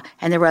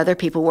 And there were other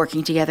people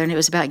working together, and it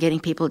was about getting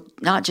people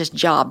not just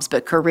jobs,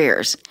 but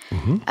careers.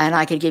 Mm-hmm. And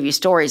I could give you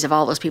stories of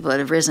all those people that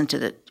have risen to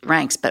the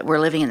ranks, but were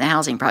living in the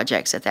housing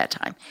projects at that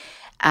time.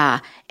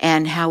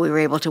 And how we were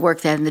able to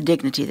work that and the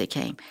dignity that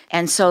came.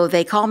 And so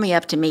they called me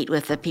up to meet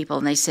with the people,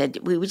 and they said,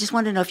 we just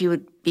wanted to know if you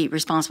would be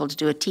responsible to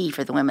do a tea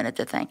for the women at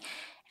the thing.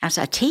 And I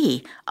said, a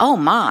tea? Oh,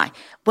 my.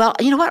 Well,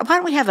 you know what? Why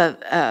don't we have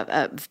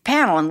a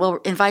panel, and we'll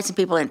invite some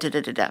people in,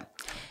 da-da-da-da.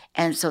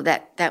 And so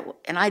that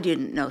and I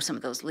didn't know some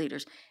of those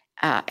leaders,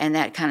 and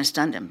that kind of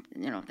stunned them.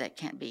 You know, that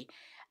can't be.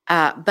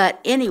 But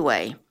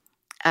anyway,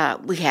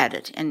 we had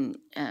it, and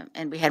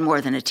we had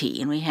more than a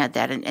tea, and we had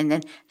that. And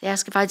then they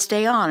asked if I'd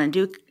stay on and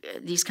do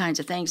these kinds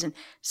of things. And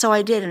so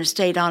I did, and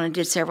stayed on and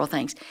did several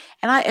things.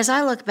 And as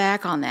I look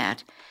back on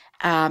that,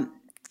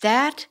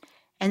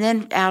 and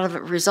then out of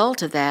a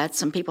result of that,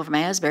 some people from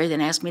Asbury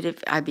then asked me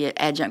I'd be an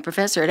adjunct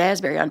professor at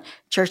Asbury on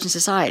church and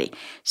society.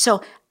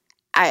 So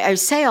I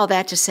say all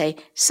that to say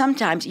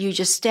sometimes you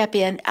just step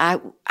in. I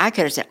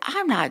could have said,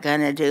 I'm not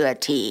going to do a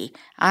tea.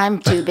 I'm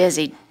too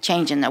busy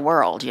changing the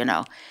world, you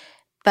know.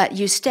 But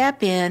you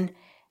step in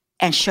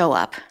and show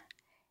up,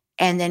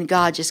 and then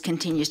God just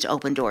continues to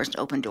open doors and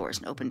open doors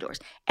and open doors.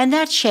 And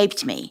that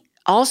shaped me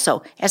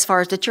also as far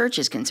as the church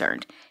is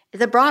concerned.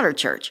 The broader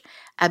church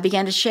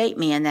began to shape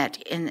me in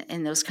that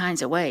in those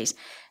kinds of ways.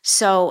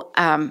 So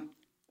I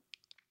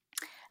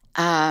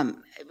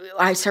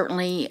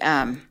certainly,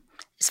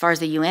 as far as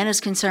the UN is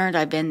concerned,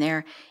 I've been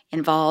there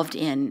involved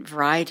in a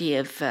variety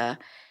of,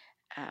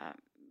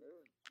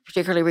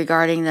 particularly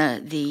regarding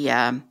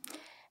the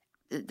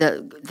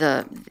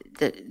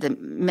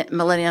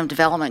Millennium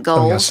Development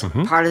Goals,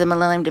 part of the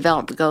Millennium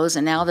Development Goals,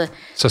 and now the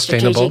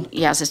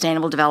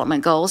Sustainable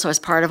Development Goals. So as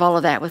part of all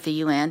of that with the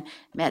UN,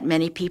 met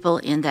many people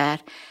in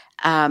that.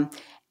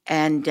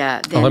 Then,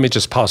 let me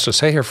just pause to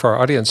say here for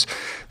our audience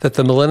that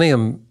the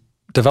Millennium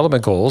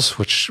Development Goals,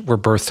 which were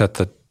birthed at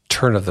the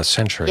turn of the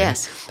century,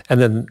 yes, and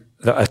then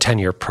a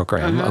 10-year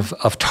program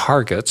of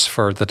targets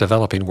for the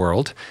developing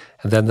world,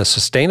 and then the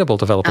Sustainable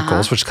Development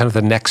Goals, which is kind of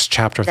the next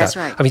chapter of That's that.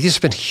 Right. I mean, these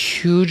have been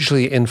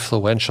hugely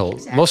influential.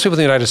 Exactly. Most people in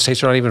the United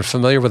States are not even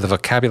familiar with the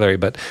vocabulary,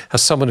 but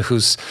as someone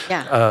who's,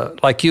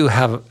 like you,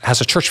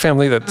 has a church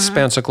family that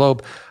spans the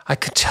globe, I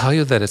can tell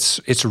you that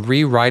it's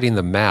rewriting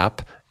the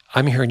map.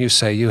 I'm hearing you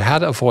say you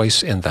had a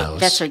voice in those.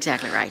 That's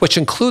exactly right. Which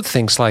include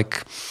things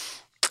like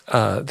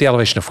the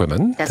elevation of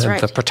women, That's and right.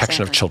 the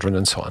protection exactly. of children,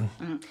 and so on.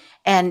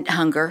 And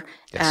hunger,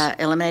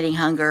 eliminating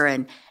hunger,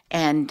 and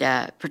and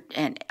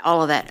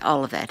all of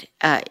that.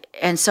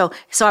 And so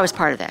I was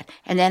part of that.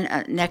 And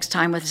then next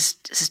time with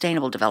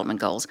Sustainable Development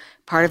Goals,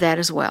 part of that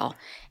as well,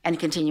 and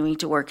continuing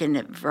to work in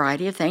a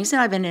variety of things.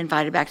 And I've been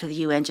invited back to the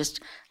UN just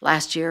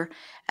last year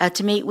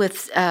to meet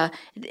with.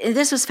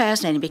 This was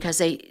fascinating because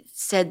they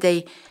said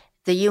the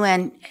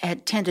UN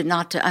had tended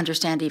not to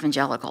understand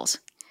evangelicals.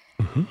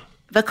 Mm-hmm.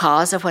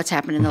 Because of what's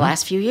happened in the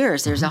last few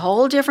years. There's a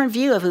whole different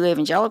view of who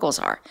evangelicals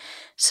are.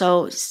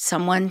 So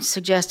someone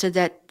suggested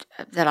that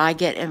I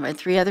get, and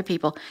 3 other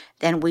people,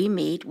 then we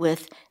meet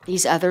with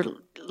these other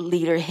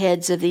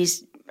heads of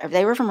these,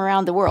 they were from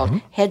around the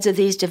world, heads of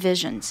these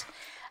divisions.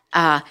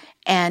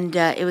 And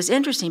it was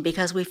interesting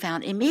because we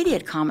found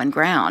immediate common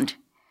ground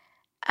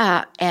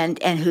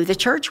and who the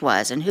church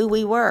was and who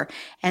we were.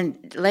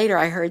 And later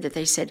I heard that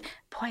they said,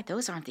 boy,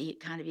 those aren't the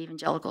kind of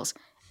evangelicals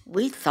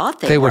we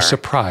thought they were. They were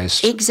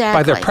surprised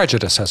by their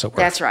prejudice, as it were.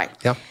 That's right.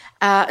 Yeah.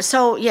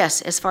 So,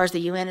 yes, as far as the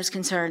UN is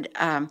concerned,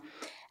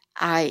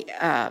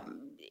 I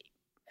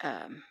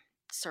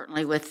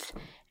certainly with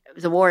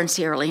the war in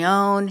Sierra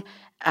Leone,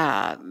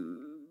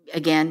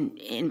 again,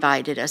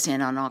 invited us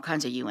in on all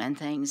kinds of UN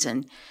things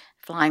and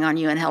flying on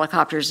UN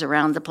helicopters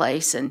around the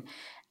place. And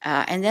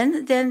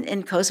then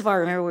in Kosovo, I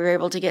remember we were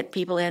able to get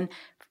people in.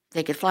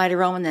 They could fly to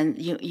Rome, and then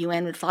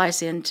UN would fly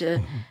us in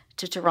to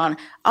Tirana.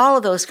 All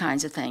of those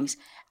kinds of things.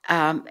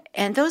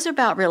 And those are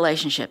about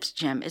relationships,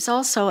 Jim. It's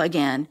also,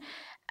 again,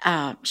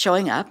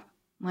 showing up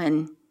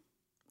when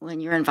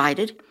you're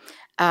invited.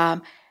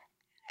 Goodness,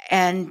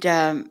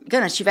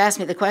 you've asked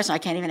me the question. I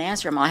can't even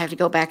answer them. I have to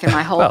go back in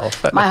my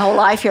whole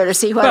life here to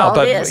see what all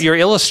it is. But you're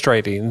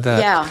illustrating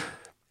that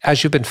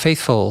as you've been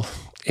faithful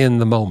in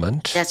the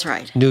moment, that's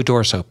right. New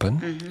doors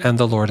open, and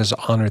the Lord has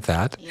honored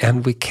that. Yeah.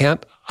 And we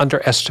can't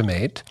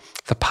underestimate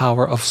the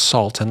power of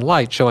salt and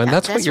light, Joanne.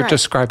 That's what you're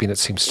describing, it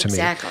seems to me.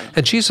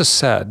 And Jesus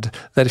said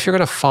that if you're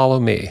going to follow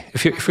me,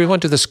 if you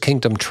want to do this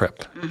kingdom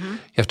trip, you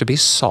have to be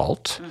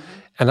salt.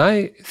 And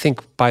I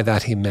think by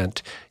that he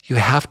meant you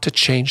have to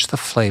change the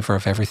flavor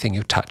of everything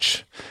you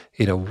touch.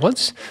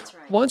 Once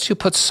you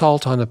put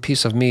salt on a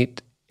piece of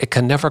meat, it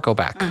can never go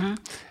back.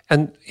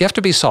 And you have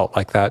to be salt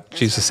like that,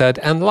 Jesus said,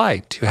 and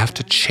light. You have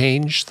to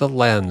change the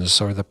lens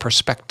or the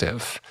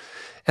perspective.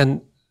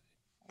 And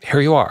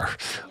here you are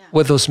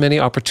with those many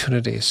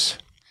opportunities.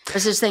 I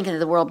was just thinking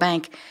of the World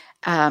Bank.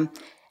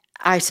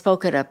 I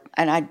spoke and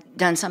I'd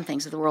done some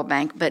things at the World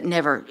Bank, but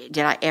never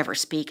did I ever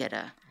speak at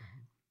a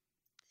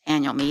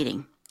annual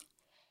meeting.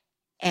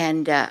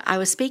 And I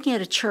was speaking at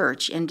a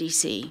church in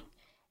D.C.,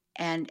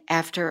 and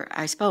after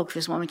I spoke,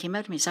 this woman came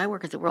up to me and said, I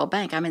work at the World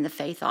Bank. I'm in the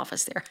faith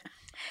office there.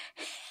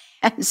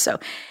 And so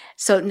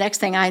next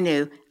thing I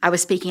knew, I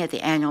was speaking at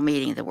the annual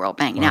meeting of the World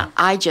Bank. Wow. Now,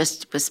 I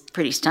just was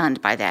pretty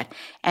stunned by that.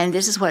 And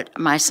this is what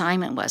my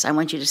assignment was. I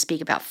want you to speak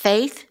about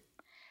faith,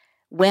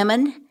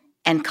 women,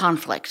 and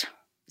conflict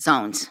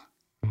zones.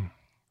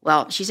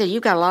 Well, she said,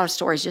 you've got a lot of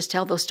stories. Just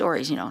tell those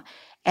stories,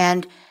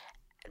 And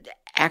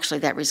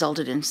actually, that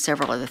resulted in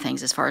several other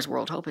things as far as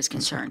World Hope is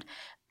concerned.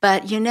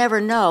 But you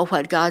never know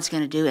what God's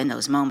going to do in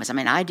those moments. I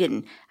mean, I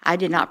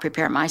did not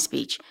prepare my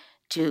speech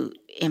to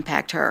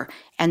impact her,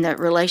 and the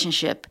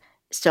relationship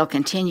still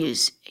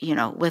continues,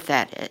 with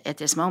that at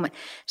this moment.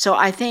 So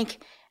I think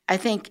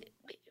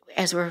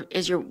as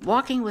you're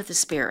walking with the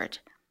Spirit,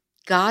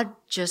 God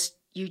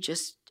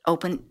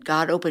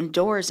opened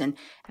doors, and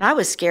I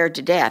was scared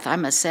to death. I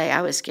must say,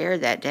 I was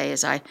scared that day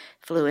as I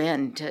flew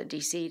in to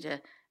D.C.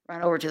 to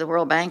run over to the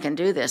World Bank and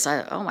do this.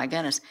 Oh my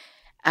goodness.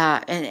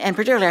 And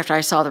particularly after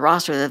I saw the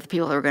roster of the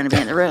people that were going to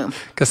be in the room.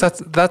 Because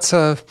that's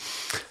a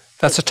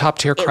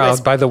top-tier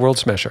crowd by the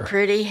world's measure.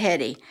 Pretty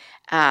heady.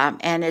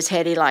 And as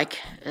heady like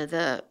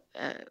the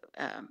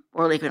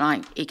World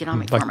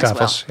Economic Forum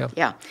Davos, as well.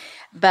 Yeah.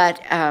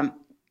 But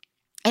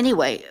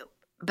anyway,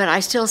 but I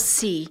still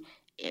see,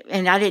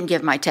 and I didn't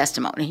give my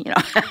testimony,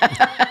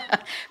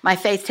 my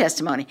faith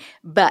testimony,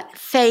 but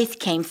faith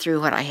came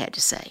through what I had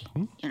to say,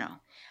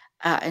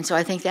 and so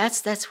I think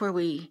that's where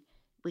we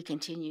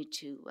continue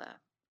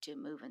to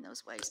move in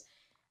those ways.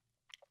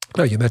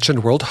 No, you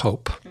mentioned World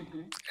Hope,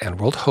 and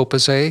World Hope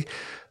is a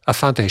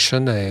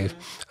foundation,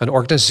 an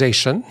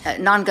organization,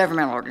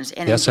 non-governmental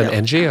organization. Yes, an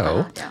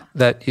NGO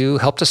that you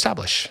helped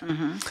establish.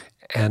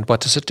 And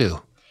what does it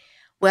do?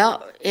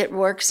 Well, it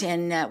works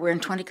we're in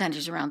 20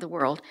 countries around the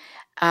world.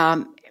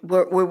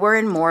 We're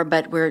in more,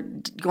 but we're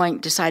going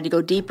to decide to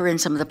go deeper in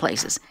some of the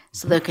places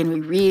so that can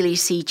we really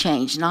see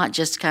change, not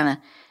just kind of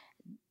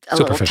a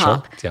little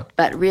top,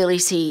 but really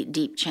see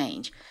deep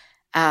change.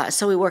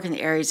 So we work in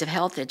the areas of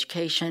health,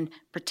 education,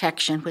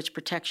 protection, which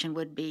protection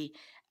would be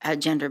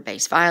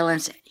gender-based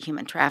violence,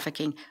 human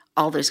trafficking,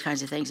 all those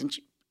kinds of things, and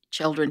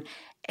children,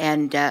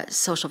 and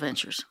social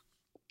ventures.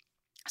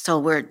 So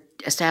we're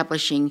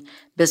establishing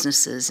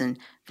businesses and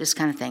this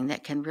kind of thing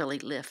that can really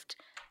lift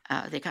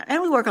the economy.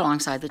 And we work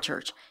alongside the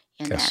church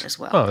in that as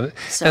well.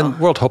 And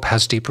World Hope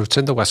has deep roots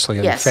in the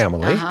Wesleyan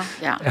family,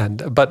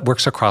 but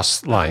works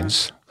across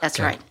lines. That's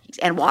right.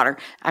 And water.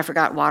 I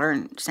forgot water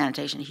and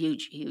sanitation,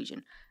 huge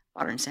in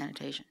water and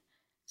sanitation.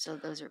 So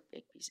those are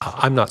big pieces.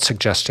 I'm not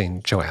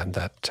suggesting, Joanne,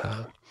 that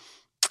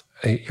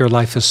your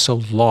life is so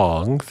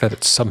long that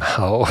it's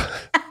somehow,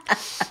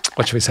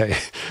 what should we say,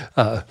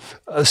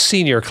 a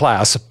senior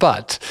class.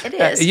 But it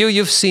is.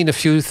 You've seen a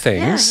few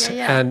things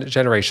and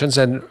generations.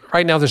 And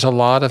right now there's a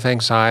lot of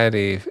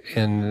anxiety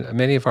in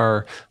many of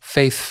our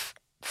faith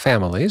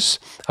families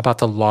about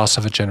the loss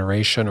of a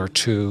generation or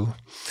two.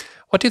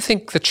 What do you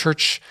think the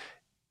church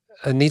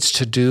needs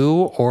to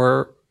do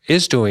or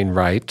is doing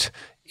right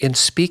in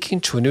speaking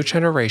to a new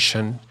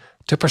generation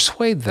to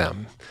persuade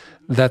them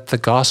that the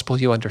gospel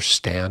you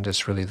understand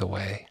is really the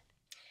way?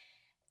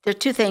 There are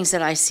two things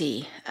that I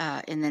see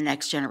in the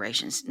next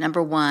generations.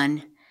 Number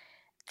one,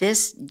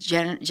 this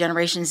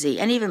Generation Z,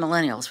 and even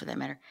millennials for that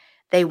matter,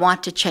 they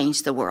want to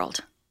change the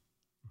world.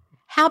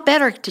 How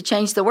better to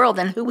change the world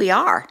than who we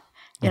are,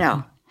 you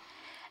know?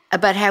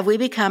 But have we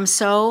become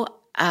so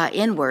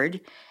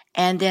inward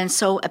and then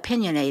so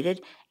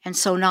opinionated and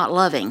so not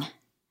loving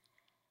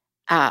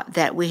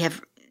that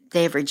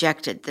they have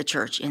rejected the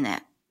church in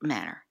that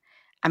manner?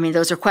 I mean,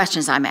 those are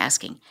questions I'm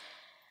asking.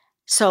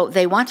 So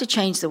they want to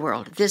change the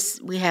world.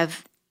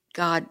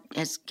 God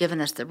has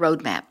given us the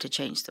roadmap to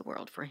change the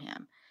world for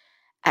him.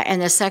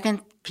 And the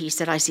second piece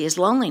that I see is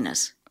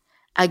loneliness.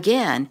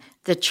 Again,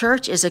 the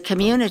church is a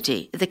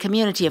community, the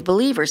community of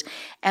believers.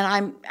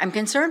 And I'm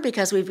concerned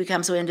because we've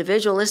become so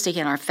individualistic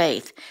in our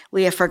faith.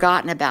 We have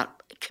forgotten about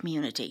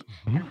community.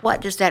 Mm-hmm. And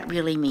what does that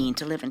really mean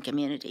to live in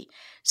community?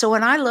 So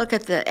when I look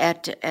at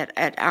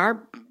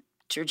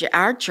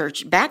our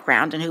church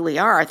background and who we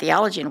are, our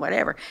theology and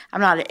whatever, I'm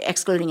not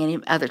excluding any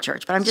other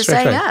church, but I'm just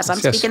saying us. I'm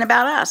speaking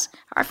about us,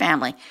 our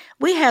family.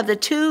 We have the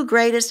two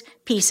greatest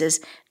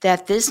pieces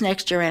that this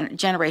next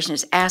generation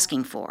is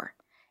asking for.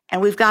 And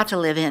we've got to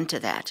live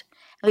into that.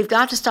 We've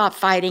got to stop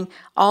fighting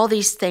all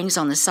these things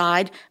on the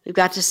side. We've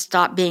got to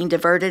stop being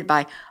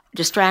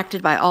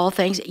distracted by all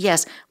things.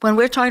 Yes, when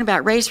we're talking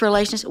about race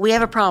relations, we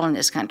have a problem in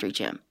this country,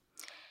 Jim.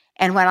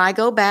 And when I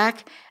go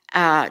back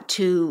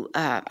to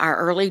our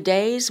early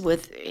days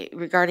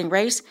regarding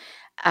race,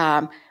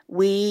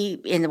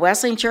 we, in the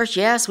Wesleyan Church,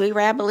 yes, we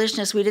were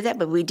abolitionists, we did that,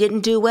 but we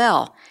didn't do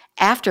well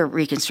after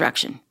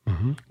Reconstruction.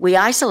 Mm-hmm. We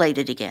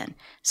isolated again.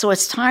 So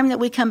it's time that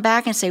we come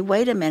back and say,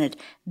 wait a minute,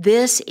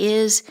 this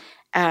is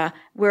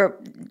where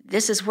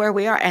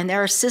we are. And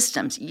there are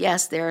systems.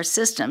 Yes, there are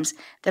systems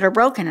that are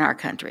broken in our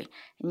country.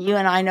 And you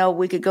and I know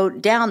we could go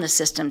down the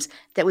systems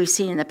that we've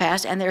seen in the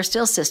past, and there are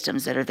still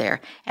systems that are there.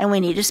 And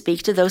we need to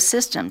speak to those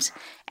systems.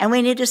 And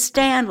we need to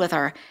stand with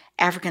our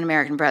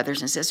African-American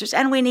brothers and sisters,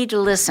 and we need to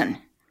listen.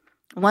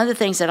 One of the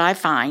things that I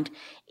find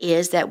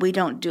is that we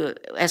don't do,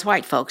 as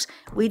white folks,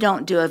 we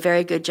don't do a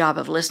very good job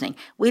of listening.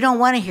 We don't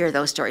want to hear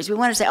those stories. We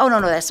want to say, oh,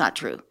 no, that's not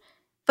true.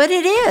 But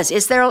it is.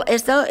 It's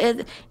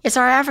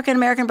our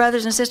African-American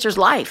brothers and sisters'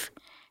 life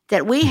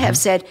that we have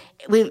said,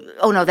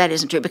 oh, no, that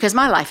isn't true, because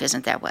my life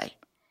isn't that way.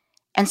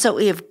 And so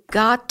we have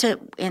got to,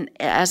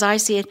 as I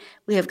see it,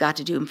 we have got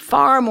to do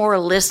far more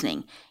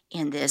listening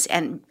in this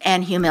and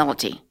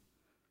humility.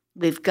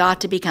 We've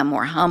got to become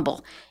more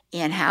humble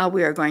in how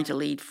we are going to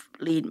lead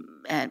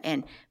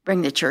and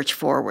bring the church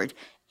forward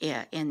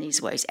in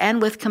these ways.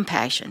 And with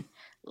compassion.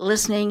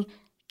 Listening,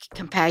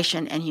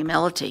 compassion, and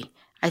humility,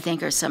 I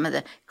think, are some of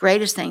the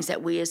greatest things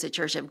that we as a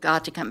church have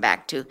got to come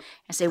back to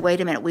and say, wait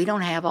a minute, we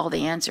don't have all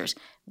the answers.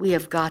 We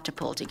have got to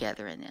pull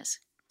together in this.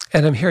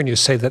 And I'm hearing you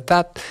say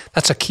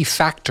that's a key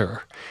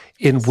factor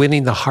in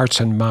winning the hearts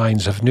and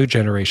minds of new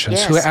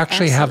generations who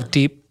actually have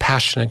deep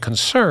passion and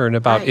concern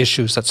about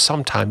issues that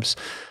sometimes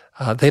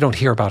they don't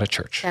hear about at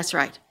church. That's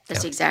right.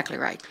 That's exactly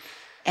right.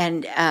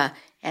 And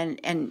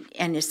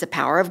it's the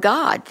power of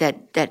God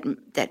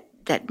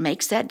that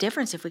makes that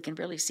difference if we can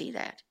really see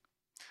that.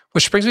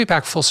 Which brings me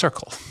back full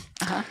circle.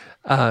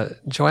 Uh-huh.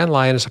 Joanne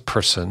Lyon is a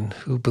person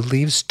who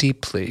believes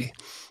deeply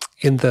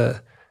in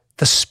the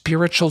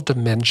spiritual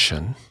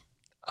dimension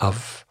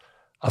of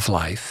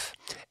life,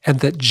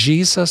 and that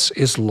Jesus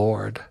is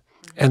Lord,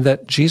 and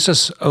that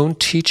Jesus' own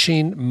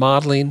teaching,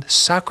 modeling,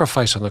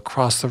 sacrifice on the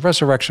cross, the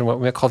resurrection, what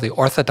we might call the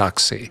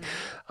orthodoxy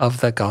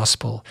of the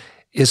gospel,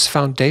 is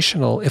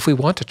foundational if we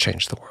want to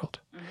change the world.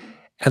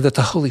 And that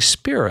the Holy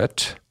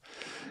Spirit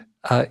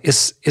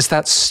is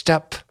that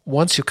step,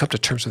 once you come to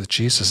terms with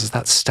Jesus, is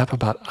that step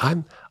about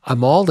I'm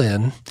all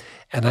in,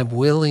 and I'm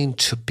willing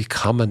to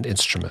become an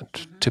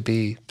instrument, to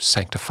be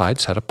sanctified,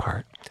 set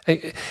apart.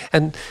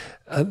 And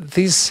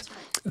these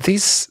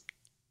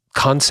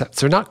concepts,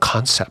 they're not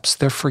concepts.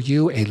 They're for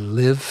you a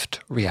lived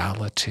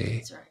reality.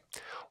 That's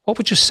right. What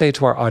would you say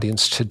to our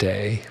audience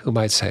today who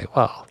might say,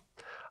 well,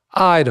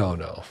 I don't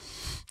know.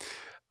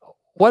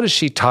 What is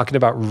she talking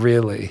about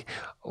really?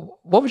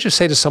 What would you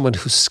say to someone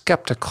who's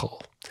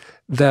skeptical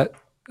that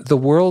the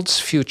world's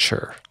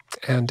future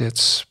and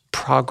its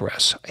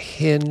progress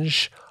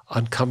hinge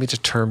on coming to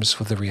terms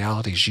with the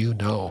realities you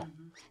know,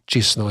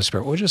 Jesus and the Holy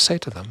Spirit? What would you say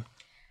to them?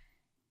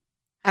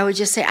 I would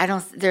just say,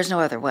 there's no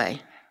other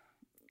way.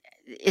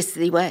 It's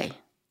the way.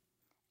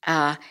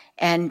 I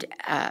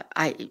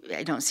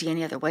don't see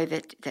any other way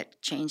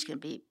that change can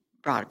be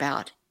brought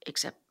about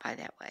except by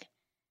that way.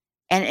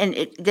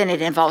 And then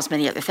it involves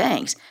many other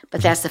things,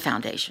 but that's the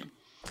foundation.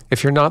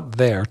 If you're not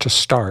there to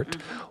start,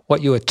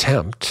 what you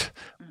attempt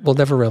will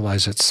never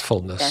realize its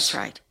fullness. That's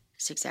right.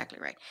 That's exactly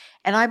right.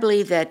 And I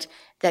believe that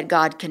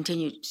God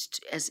continues,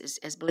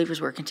 as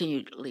believers, we're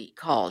continually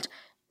called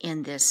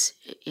in this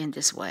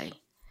way,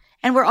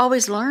 and we're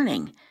always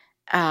learning.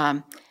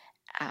 I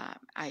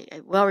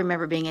well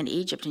remember being in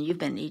Egypt, and you've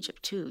been in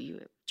Egypt too. You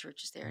have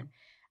churches there. And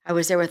I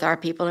was there with our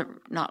people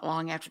not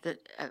long after the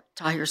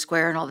Tahrir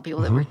Square and all the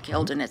people that were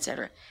killed and et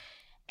cetera.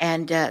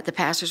 And the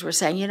pastors were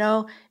saying,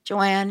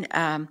 Joanne,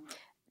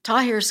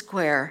 Tahrir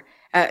Square,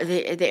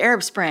 the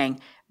Arab Spring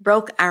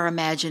broke our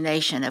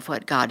imagination of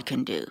what God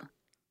can do.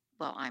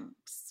 Well, I'm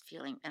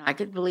feeling, and I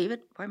could believe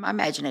it, boy, my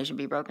imagination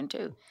be broken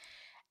too.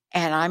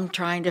 And I'm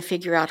trying to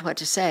figure out what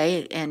to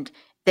say, and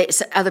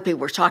other people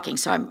were talking,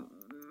 so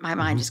my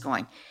mind is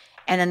going.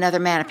 And another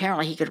man,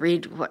 apparently he could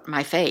read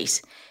my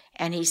face,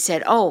 and he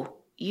said,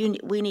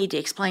 we need to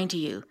explain to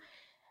you.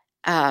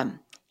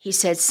 He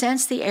said,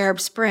 since the Arab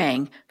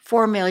Spring,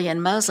 4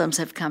 million Muslims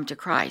have come to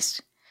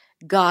Christ.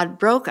 God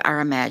broke our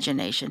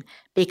imagination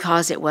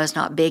because it was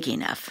not big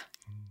enough.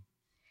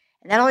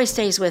 And that always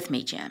stays with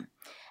me, Jim,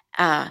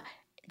 that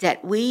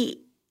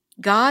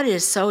God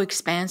is so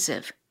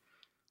expansive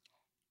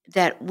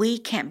that we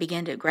can't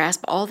begin to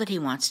grasp all that he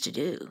wants to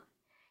do.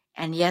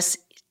 And yes,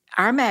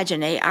 our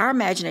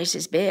imagination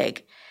is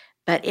big,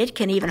 but it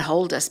can even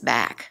hold us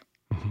back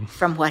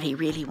from what he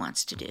really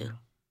wants to do.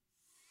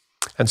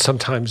 And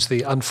sometimes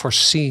the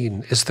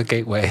unforeseen is the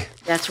gateway.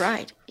 That's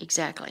right,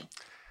 exactly.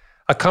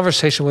 A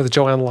conversation with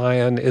Joanne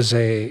Lyon is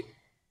a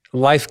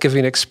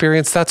life-giving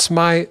experience. That's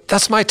my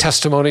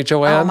testimony,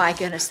 Joanne. Oh my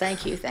goodness,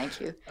 thank you.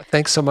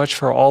 Thanks so much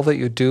for all that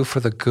you do for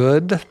the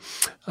good,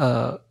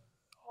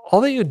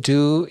 all that you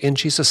do in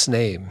Jesus'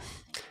 name,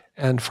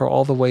 and for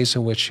all the ways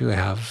in which you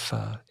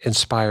have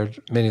inspired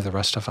many of the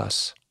rest of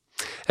us.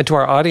 And to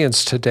our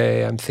audience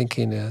today, I'm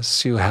thinking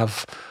as you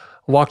have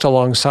walked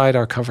alongside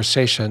our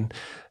conversation,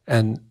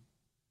 and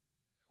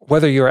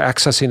whether you're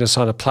accessing us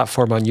on a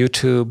platform on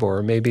YouTube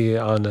or maybe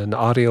on an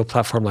audio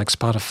platform like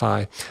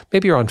Spotify,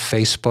 maybe you're on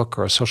Facebook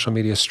or a social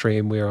media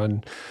stream,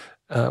 we're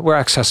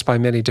accessed by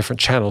many different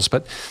channels.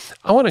 But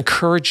I want to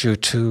encourage you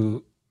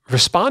to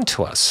respond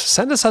to us.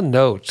 Send us a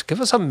note.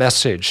 Give us a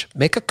message.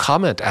 Make a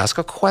comment. Ask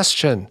a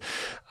question.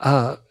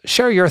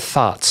 Share your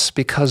thoughts,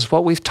 because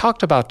what we've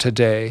talked about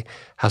today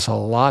has a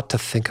lot to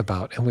think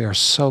about, and we are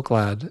so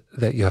glad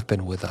that you have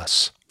been with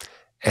us.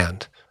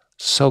 And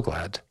so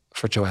glad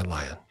for Joanne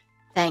Lyon.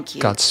 Thank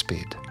you.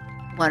 Godspeed.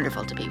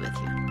 Wonderful to be with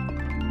you.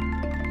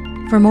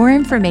 For more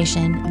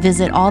information,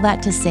 visit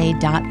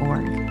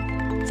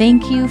allthattosay.org.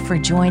 Thank you for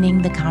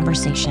joining the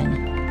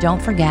conversation.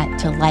 Don't forget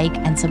to like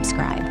and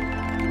subscribe.